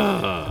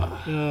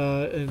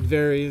 and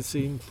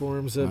varying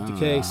forms of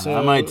decay. So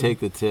I might take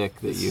the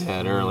tick that you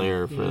had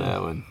earlier for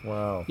that one.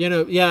 Wow.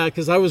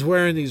 Because I was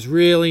wearing these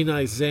really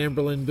nice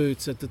Zamberlan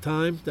boots at the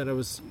time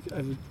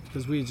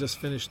because we had just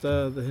finished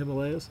the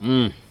Himalayas.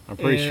 I'm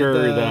pretty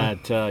sure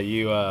that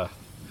you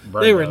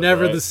burned they were those,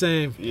 never right? the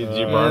same. Did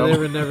you burn They them?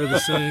 were never the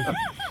same.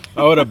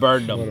 I would have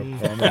burned them.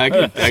 I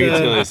can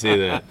totally see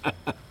that.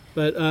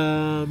 But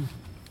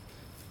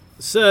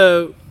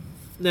so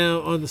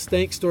now on the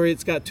Stank story,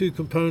 it's got 2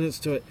 components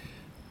to it.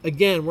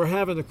 Again, we're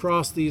having to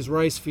cross these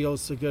rice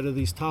fields to go to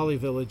these Tali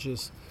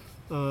villages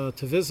to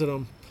visit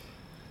them,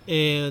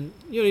 and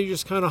you're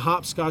just kind of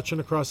hopscotching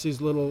across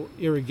these little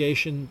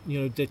irrigation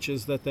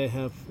ditches that they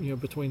have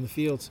between the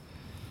fields.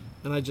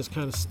 And I just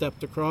kind of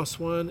stepped across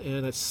one,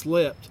 and I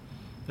slipped,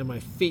 and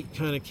my feet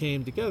kind of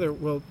came together.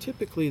 Well,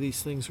 typically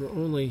these things were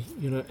only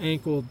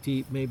ankle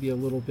deep, maybe a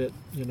little bit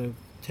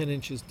 10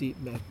 inches deep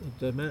at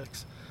the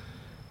max.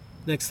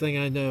 Next thing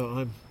I know,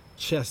 I'm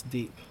chest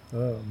deep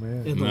Oh,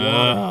 man. in the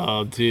water.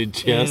 Oh, dude,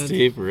 chest And-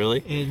 deep,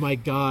 really? And my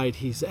guide,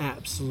 he's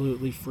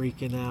absolutely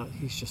freaking out.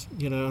 He's just,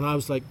 and I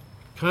was like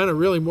kind of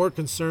really more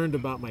concerned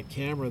about my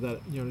camera that,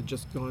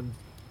 just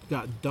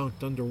got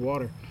dunked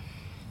underwater.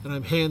 And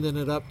I'm handing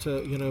it up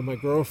to, my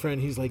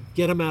girlfriend. He's like,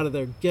 get him out of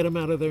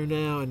there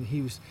now. And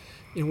he was,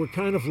 we're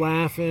kind of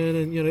laughing,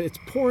 and, it's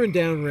pouring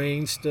down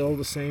rain still,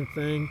 the same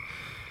thing.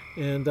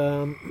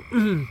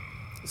 And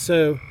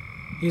so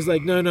he's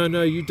like,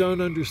 no, you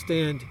don't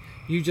understand.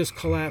 You just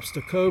collapsed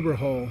a cobra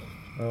hole.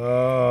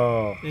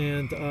 Oh.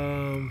 And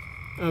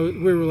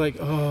we were like,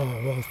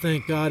 oh, well,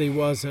 thank God he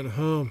wasn't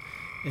home.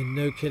 And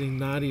no kidding,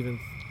 not even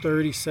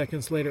 30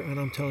 seconds later, and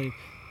I'm telling you,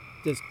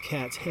 this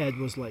cat's head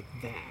was like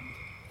that.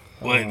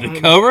 What, the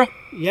cobra?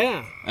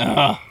 Yeah.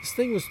 This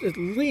thing was at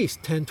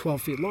least 10,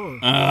 12 feet long.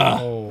 I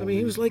mean,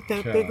 he was like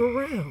that big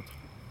around.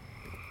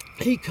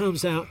 He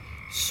comes out,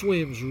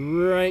 swims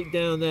right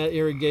down that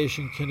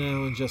irrigation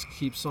canal, and just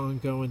keeps on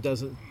going,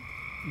 doesn't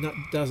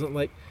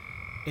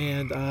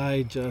and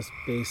I just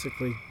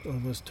basically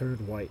almost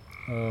turned white.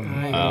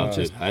 I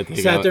just I think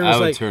sat there and I was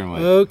would like, turn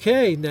white.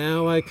 okay,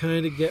 now I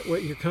kind of get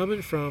what you're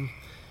coming from.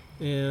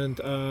 And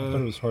I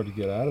thought it was hard to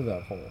get out of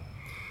that hole.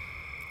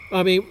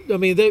 I mean,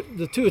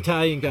 the 2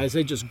 Italian guys,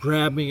 they just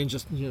grabbed me and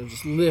just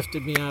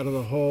lifted me out of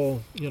the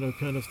hole,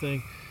 kind of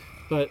thing.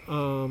 But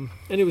and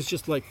it was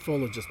just like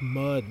full of just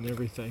mud and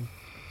everything.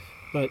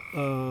 But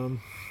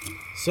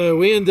So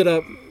we ended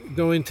up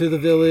going to the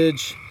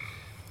village,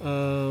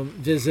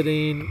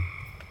 visiting.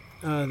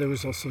 There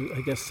was also,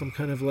 I guess, some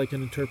kind of like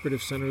an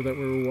interpretive center that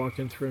we were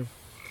walking through.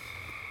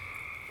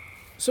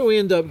 So we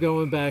end up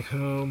going back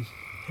home,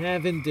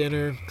 having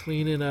dinner,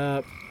 cleaning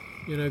up,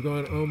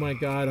 going, oh my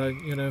God, I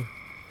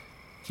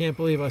can't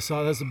believe I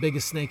saw, that's the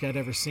biggest snake I'd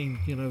ever seen,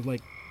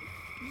 like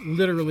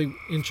literally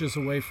inches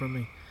away from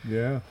me.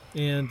 Yeah.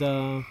 And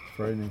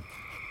Frightening.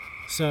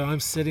 so I'm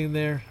sitting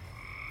there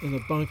in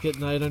the bunk at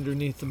night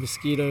underneath the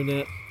mosquito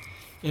net,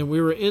 and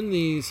we were in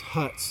these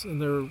huts,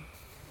 and they're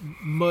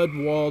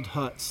mud-walled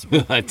huts.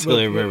 I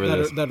totally remember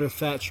this. That are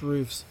thatched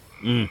roofs.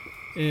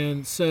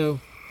 And so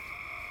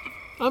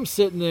I'm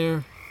sitting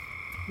there,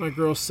 my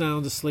girl's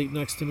sound asleep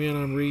next to me, and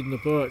I'm reading the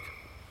book.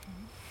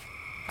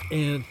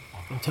 And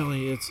I'm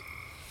telling you,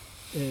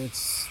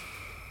 it's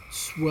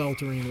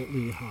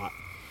swelteringly hot.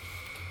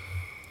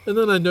 And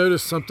then I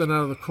noticed something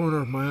out of the corner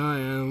of my eye,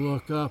 and I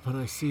look up, and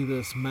I see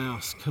this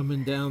mouse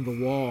coming down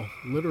the wall,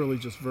 literally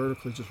just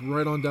vertically, just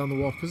right on down the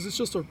wall, because it's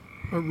just a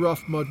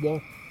rough mud wall.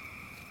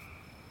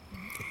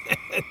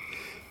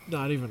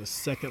 Not even a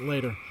second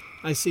later,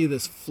 I see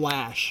this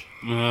flash,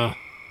 and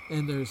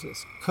there's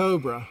this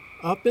cobra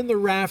up in the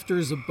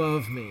rafters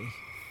above me,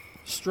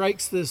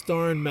 strikes this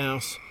darn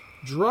mouse,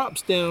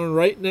 drops down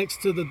right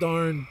next to the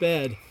darn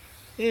bed,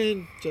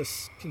 and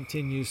just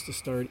continues to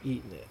start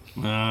eating it.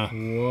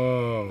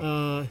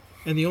 Whoa.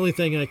 And the only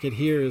thing I could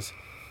hear is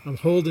I'm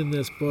holding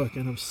this book,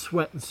 and I'm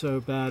sweating so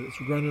bad it's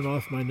running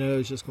off my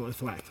nose, just going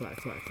thwack, thwack,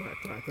 thwack, thwack,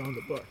 thwack on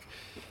the book.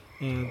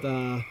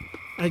 And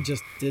I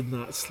just did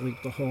not sleep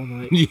the whole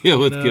night. Yeah,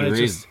 with good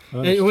reason.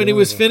 And when he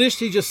was finished,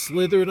 he just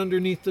slithered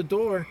underneath the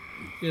door,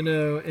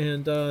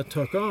 and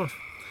took off.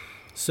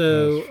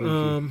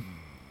 So,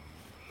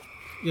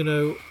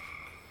 You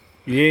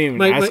didn't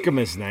even ask him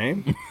his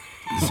name.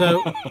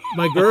 So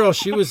my girl,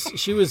 she was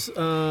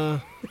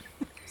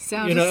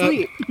Sound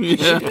asleep.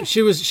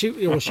 she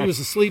was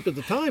asleep at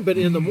the time, but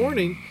in the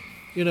morning,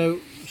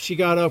 she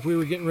got up. We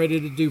were getting ready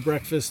to do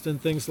breakfast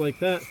and things like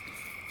that.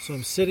 So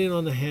I'm sitting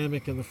on the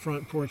hammock in the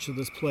front porch of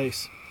this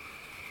place,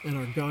 and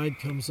our guide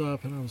comes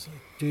up, and I was like,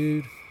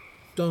 dude,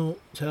 don't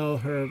tell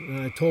her.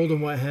 And I told him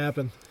what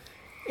happened,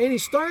 and he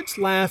starts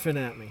laughing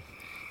at me.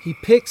 He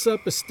picks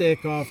up a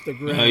stick off the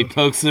ground. He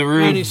pokes the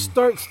roof. And he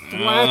starts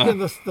thwacking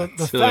the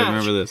thatch. I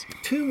remember this.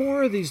 2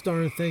 more of these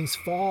darn things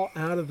fall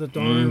out of the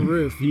darn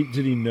roof. Did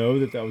he know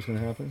that was going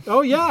to happen?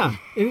 Oh, yeah.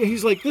 And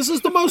he's like, this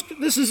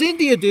is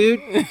India, dude.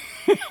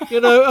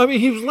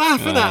 He was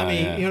laughing at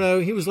me.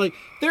 Yeah. He was like,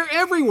 they're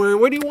everywhere.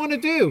 What do you want to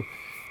do?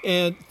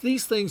 And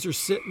these things are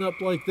sitting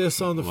up like this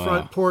on the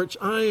front porch.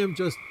 I am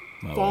just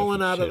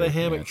falling out of the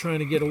hammock trying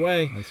to get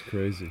away. That's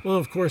crazy. Well,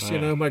 of course,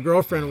 my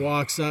girlfriend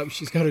walks up.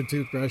 She's got her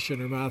toothbrush in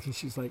her mouth, and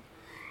she's like,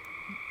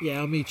 yeah,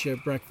 I'll meet you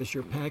at breakfast.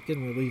 You're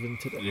packing. We're leaving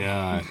today.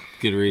 Yeah,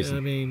 good reason.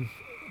 I mean,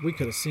 we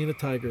could have seen a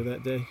tiger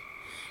that day.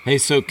 Hey,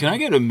 so can I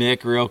get a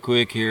Mick real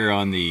quick here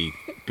on the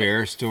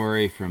bear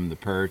story from the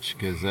perch?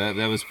 Because that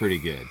was pretty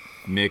good.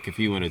 Mick, if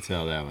you want to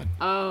tell that one.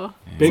 Oh,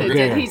 Big so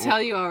bear. did he tell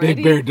you already?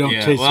 Big bear, don't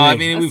Yeah, chase well, I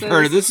me. mean, we've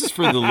heard it. This is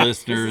for the This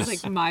listeners.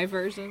 is like my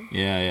version.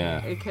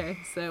 Yeah. Okay,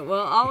 so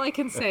all I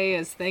can say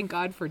is thank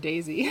God for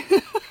Daisy,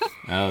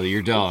 Oh,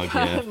 your dog,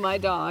 yeah. my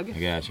dog. I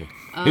gotcha.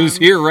 Who's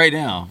here right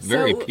now,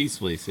 very so-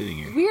 peacefully sitting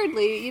here.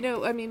 Weirdly,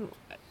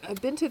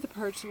 I've been to the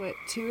perch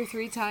 2 or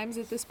 3 times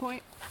at this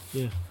point.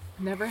 Yeah.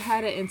 Never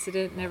had an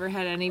incident, never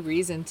had any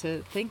reason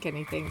to think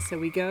anything. So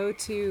we go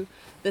to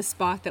the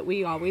spot that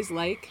we always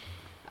like,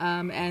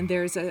 and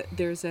there's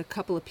a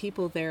couple of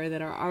people there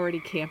that are already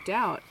camped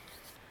out.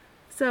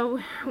 So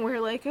we're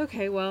like,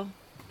 okay, well,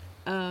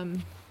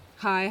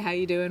 hi, how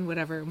you doing,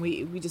 whatever, and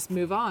we just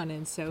move on.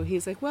 And so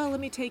he's like, well, let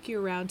me take you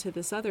around to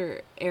this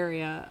other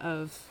area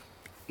of,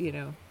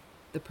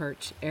 the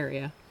perch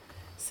area.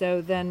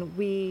 So then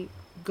we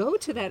go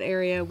to that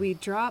area, we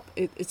drop,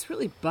 it's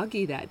really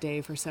buggy that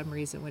day for some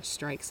reason, which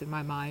strikes in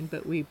my mind,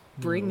 but we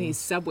bring these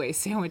Subway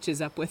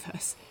sandwiches up with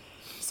us.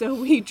 So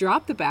we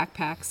drop the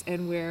backpacks,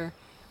 and we're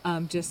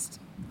just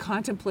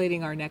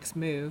contemplating our next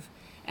move,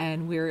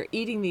 and we're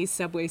eating these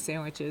Subway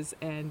sandwiches,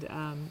 and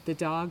the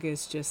dog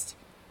is just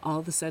all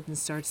of a sudden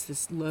starts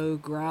this low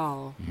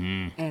growl,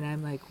 and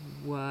I'm like,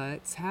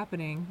 what's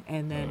happening?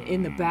 And then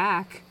in the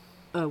back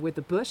with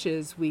the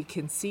bushes, we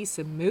can see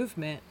some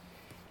movement,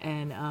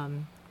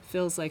 and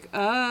Phil's like,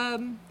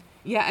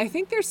 yeah, I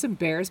think there's some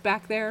bears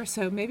back there,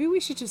 so maybe we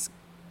should just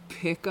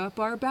pick up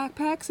our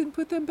backpacks and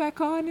put them back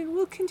on, and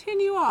we'll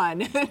continue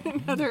on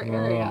another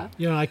area.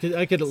 I could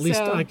at least,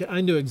 So-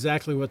 I knew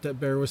exactly what that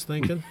bear was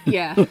thinking.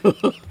 Yeah.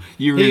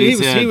 You really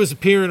He was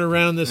appearing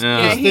around this, Yeah.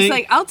 Yeah, this he's thing.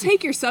 like, I'll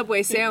take your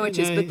Subway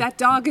sandwiches, Yeah. but that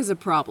dog is a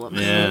problem.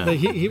 Yeah. But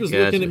he was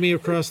Gotcha. looking at me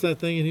across that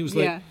thing, and he was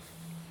like, Yeah.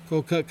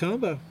 cold cut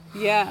combo.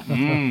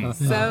 Yeah.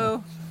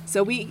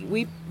 So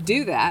we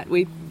do that.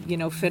 We,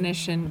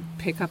 finish and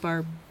pick up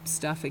our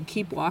stuff and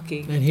keep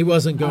walking. And he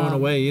wasn't going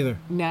away either.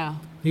 No.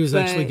 He was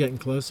actually But getting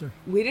closer.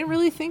 We didn't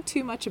really think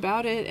too much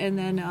about it, and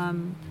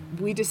then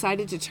we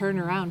decided to turn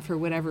around for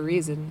whatever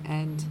reason,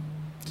 and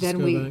Just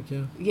go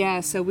back, yeah.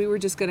 So we were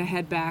just going to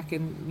head back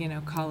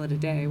and, call it a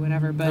day,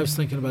 whatever. But I was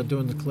thinking about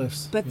doing the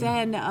cliffs. But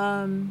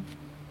then,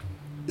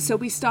 so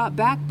we stopped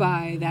back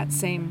by that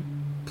same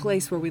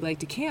place where we like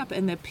to camp,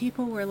 and the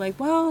people were like,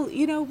 well,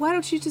 why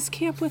don't you just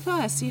camp with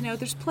us?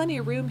 There's plenty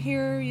of room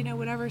here,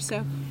 whatever.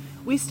 So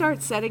we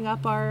start setting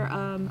up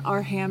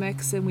our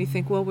hammocks, and we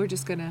think, well, we're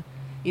just going to,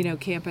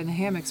 camp in the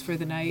hammocks for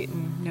the night,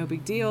 and no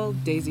big deal.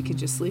 Daisy could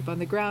just sleep on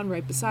the ground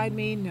right beside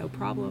me, no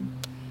problem.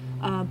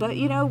 But,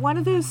 one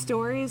of those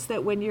stories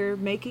that when you're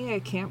making a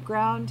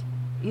campground,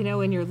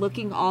 and you're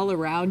looking all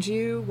around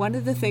you, one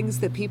of the things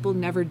that people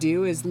never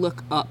do is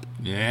look up.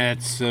 Yeah,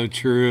 it's so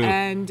true.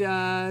 And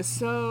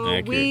so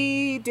Accurate.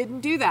 We didn't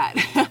do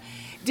that.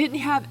 Didn't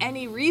have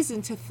any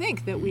reason to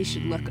think that we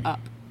should look up.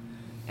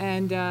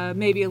 And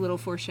maybe a little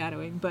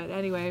foreshadowing. But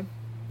anyway,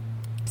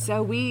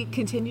 so we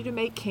continue to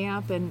make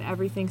camp, and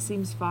everything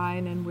seems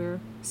fine, and we're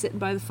sitting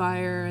by the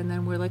fire, and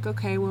then we're like,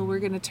 okay, well, we're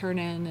going to turn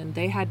in. And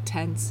they had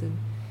tents and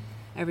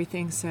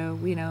everything. So,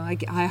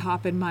 I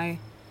hop in my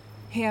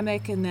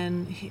hammock, and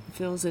then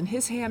Phil's in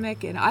his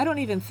hammock, and I don't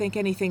even think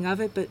anything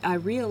of it, but I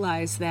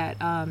realize that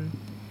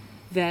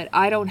that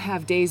I don't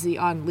have Daisy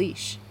on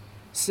leash.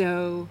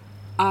 So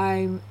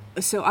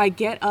I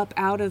get up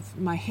out of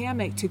my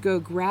hammock to go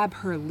grab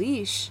her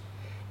leash,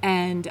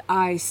 and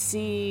I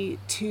see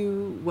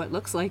what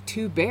looks like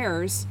two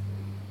bears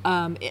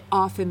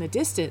off in the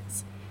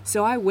distance.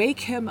 So I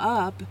wake him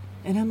up,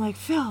 and I'm like,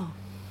 Phil,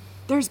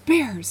 there's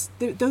bears.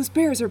 Those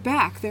bears are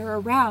back. They're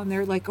around.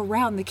 They're like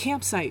around the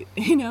campsite,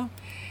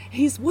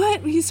 He's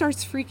what? He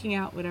starts freaking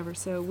out, whatever.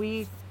 So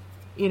we,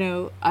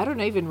 I don't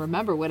even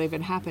remember what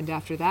even happened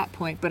after that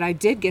point, but I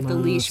did get the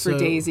leash for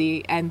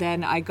Daisy, and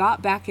then I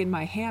got back in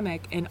my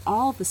hammock, and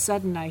all of a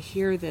sudden I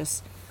hear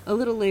this, a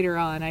little later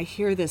on, I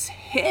hear this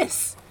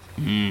hiss.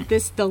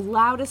 The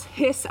loudest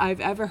hiss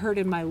I've ever heard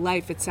in my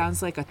life. It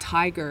sounds like a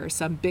tiger or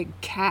some big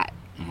cat.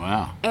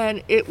 Wow.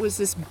 And it was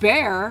this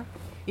bear.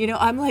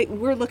 I'm like,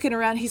 we're looking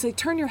around. He's like,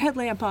 turn your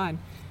headlamp on.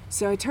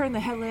 So I turn the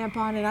headlamp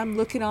on, and I'm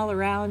looking all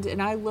around, and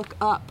I look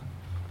up,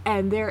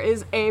 and there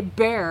is a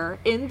bear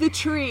in the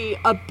tree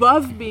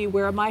above me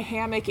where my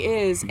hammock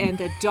is, and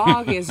the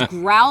dog is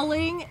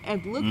growling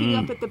and looking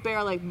up at the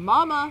bear like,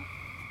 Mama,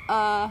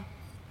 Wow.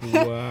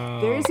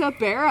 there's a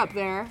bear up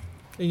there.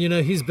 And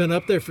he's been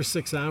up there for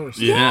 6 hours.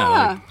 Yeah,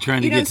 like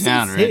trying to get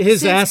down, since- right?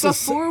 His Since ass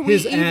before we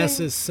is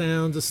even-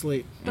 sound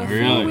asleep. Before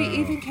Really? we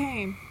even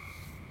came.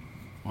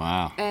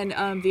 Wow.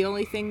 And the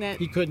only thing that...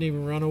 He couldn't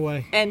even run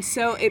away. And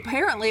so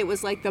apparently it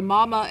was like the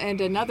mama and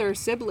another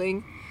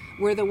sibling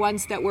were the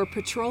ones that were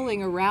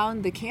patrolling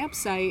around the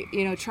campsite,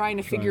 trying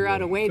to figure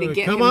out a way to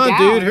get Come him on, down.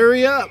 dude,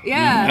 hurry up.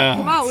 Yeah,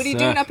 come on, what are you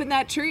doing suck. up in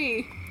that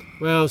tree?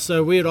 Well,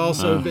 so we had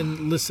also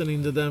been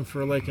listening to them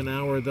for like an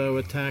hour, though,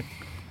 attack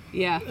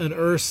Yeah. an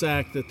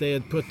Ursack that they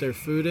had put their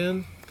food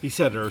in. He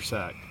said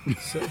Ursack.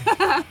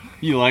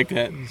 You like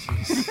that?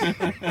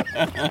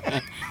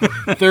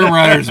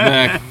 Thermrider's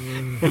back.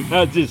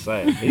 I'm just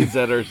saying. He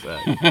said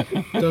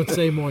Ursack. Don't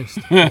say moist.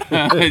 Yeah,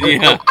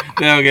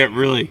 that'll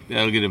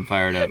get him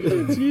fired up.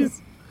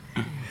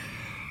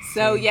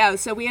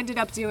 So we ended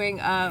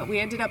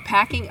up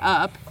packing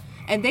up,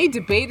 and they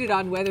debated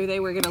on whether they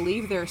were going to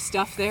leave their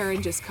stuff there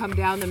and just come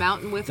down the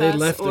mountain with They us,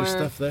 left or their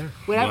stuff there.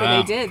 whatever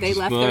Wow. they did. They Just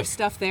left their left.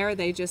 stuff there.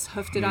 They just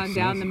hoofed it Makes on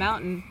down sense. the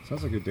mountain.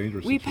 Sounds like a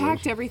dangerous We situation.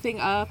 packed everything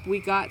up. We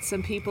got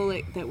some people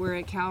that were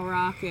at Cow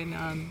Rock,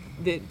 and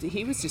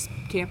he was just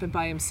camping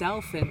by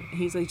himself. And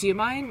he's like, "Do you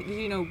mind?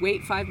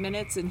 Wait 5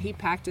 minutes?" And he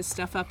packed his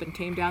stuff up and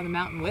came down the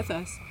mountain with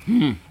us.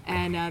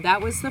 And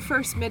that was the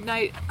first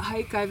midnight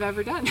hike I've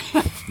ever done.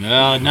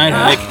 Night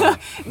hike.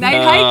 Night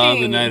No,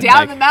 hiking the night down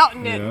hike. the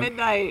mountain at Yeah.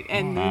 midnight,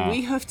 and Wow.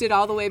 we hoofed it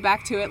all the way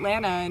back to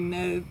Atlanta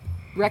in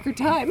record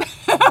time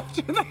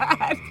after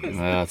that. 'Cause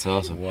Wow, that's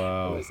awesome. I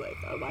Wow. was like,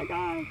 oh my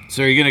god.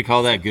 So are you gonna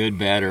call that good,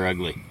 bad, or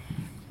ugly?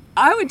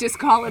 I would just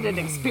call it an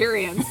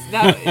experience.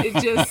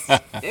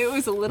 It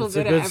was a little It's a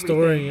bit good of everything.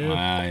 story, yeah.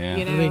 Wow, yeah.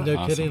 You know, I mean, no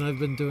Awesome. kidding. I've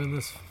been doing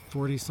this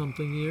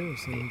 40-something years,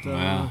 and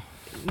Wow.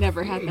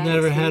 Never had that.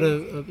 never had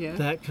experience. a Yeah.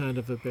 that kind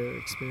of a bear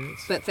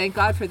experience. But thank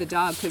God for the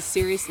dog, because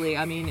seriously,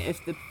 I mean,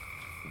 if the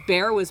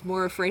bear was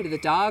more afraid of the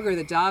dog or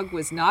the dog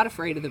was not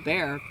afraid of the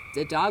bear,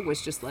 the dog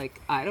was just like,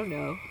 I don't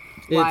know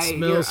It why you're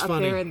smells up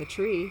funny. there in the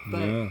tree.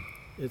 But Yeah.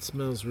 It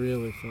smells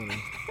really funny.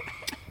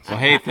 Well,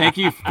 hey, thank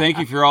you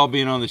for all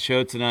being on the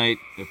show tonight.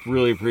 I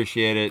really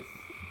appreciate it.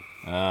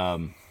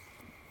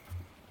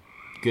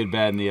 Good,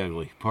 bad, and the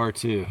ugly, part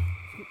 2.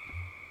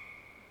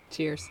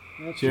 cheers.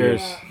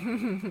 Cheers.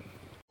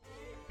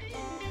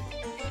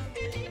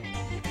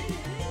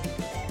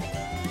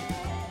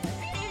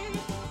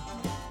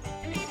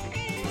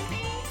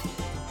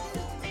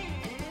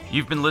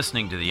 You've been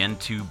listening to the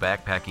N2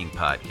 Backpacking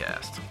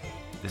Podcast.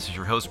 This is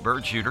your host,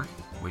 Bird Shooter,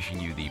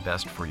 wishing you the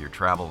best for your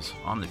travels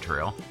on the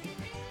trail.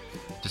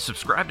 To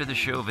subscribe to the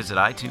show, visit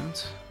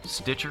iTunes,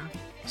 Stitcher,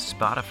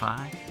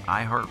 Spotify,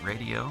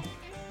 iHeartRadio,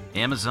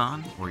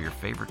 Amazon, or your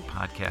favorite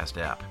podcast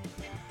app.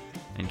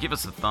 And give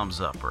us a thumbs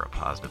up or a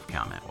positive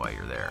comment while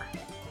you're there.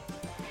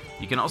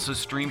 You can also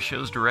stream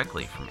shows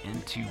directly from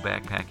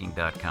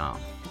n2backpacking.com.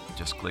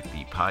 just click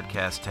the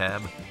podcast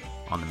tab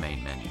on the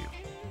main menu.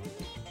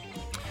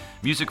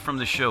 Music from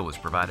the show was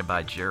provided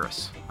by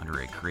Jairus under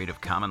a Creative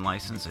Commons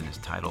license and is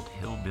titled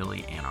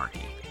Hillbilly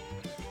Anarchy.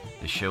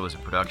 This show is a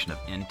production of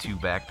N2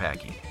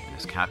 Backpacking and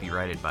is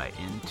copyrighted by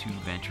N2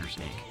 Ventures,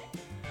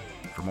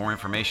 Inc. For more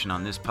information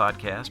on this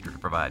podcast or to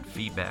provide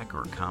feedback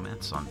or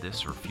comments on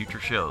this or future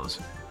shows,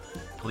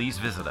 please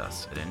visit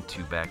us at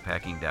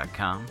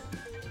n2backpacking.com.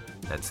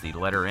 That's the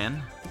letter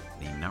N,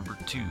 the number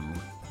 2,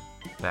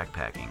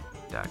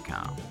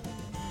 backpacking.com.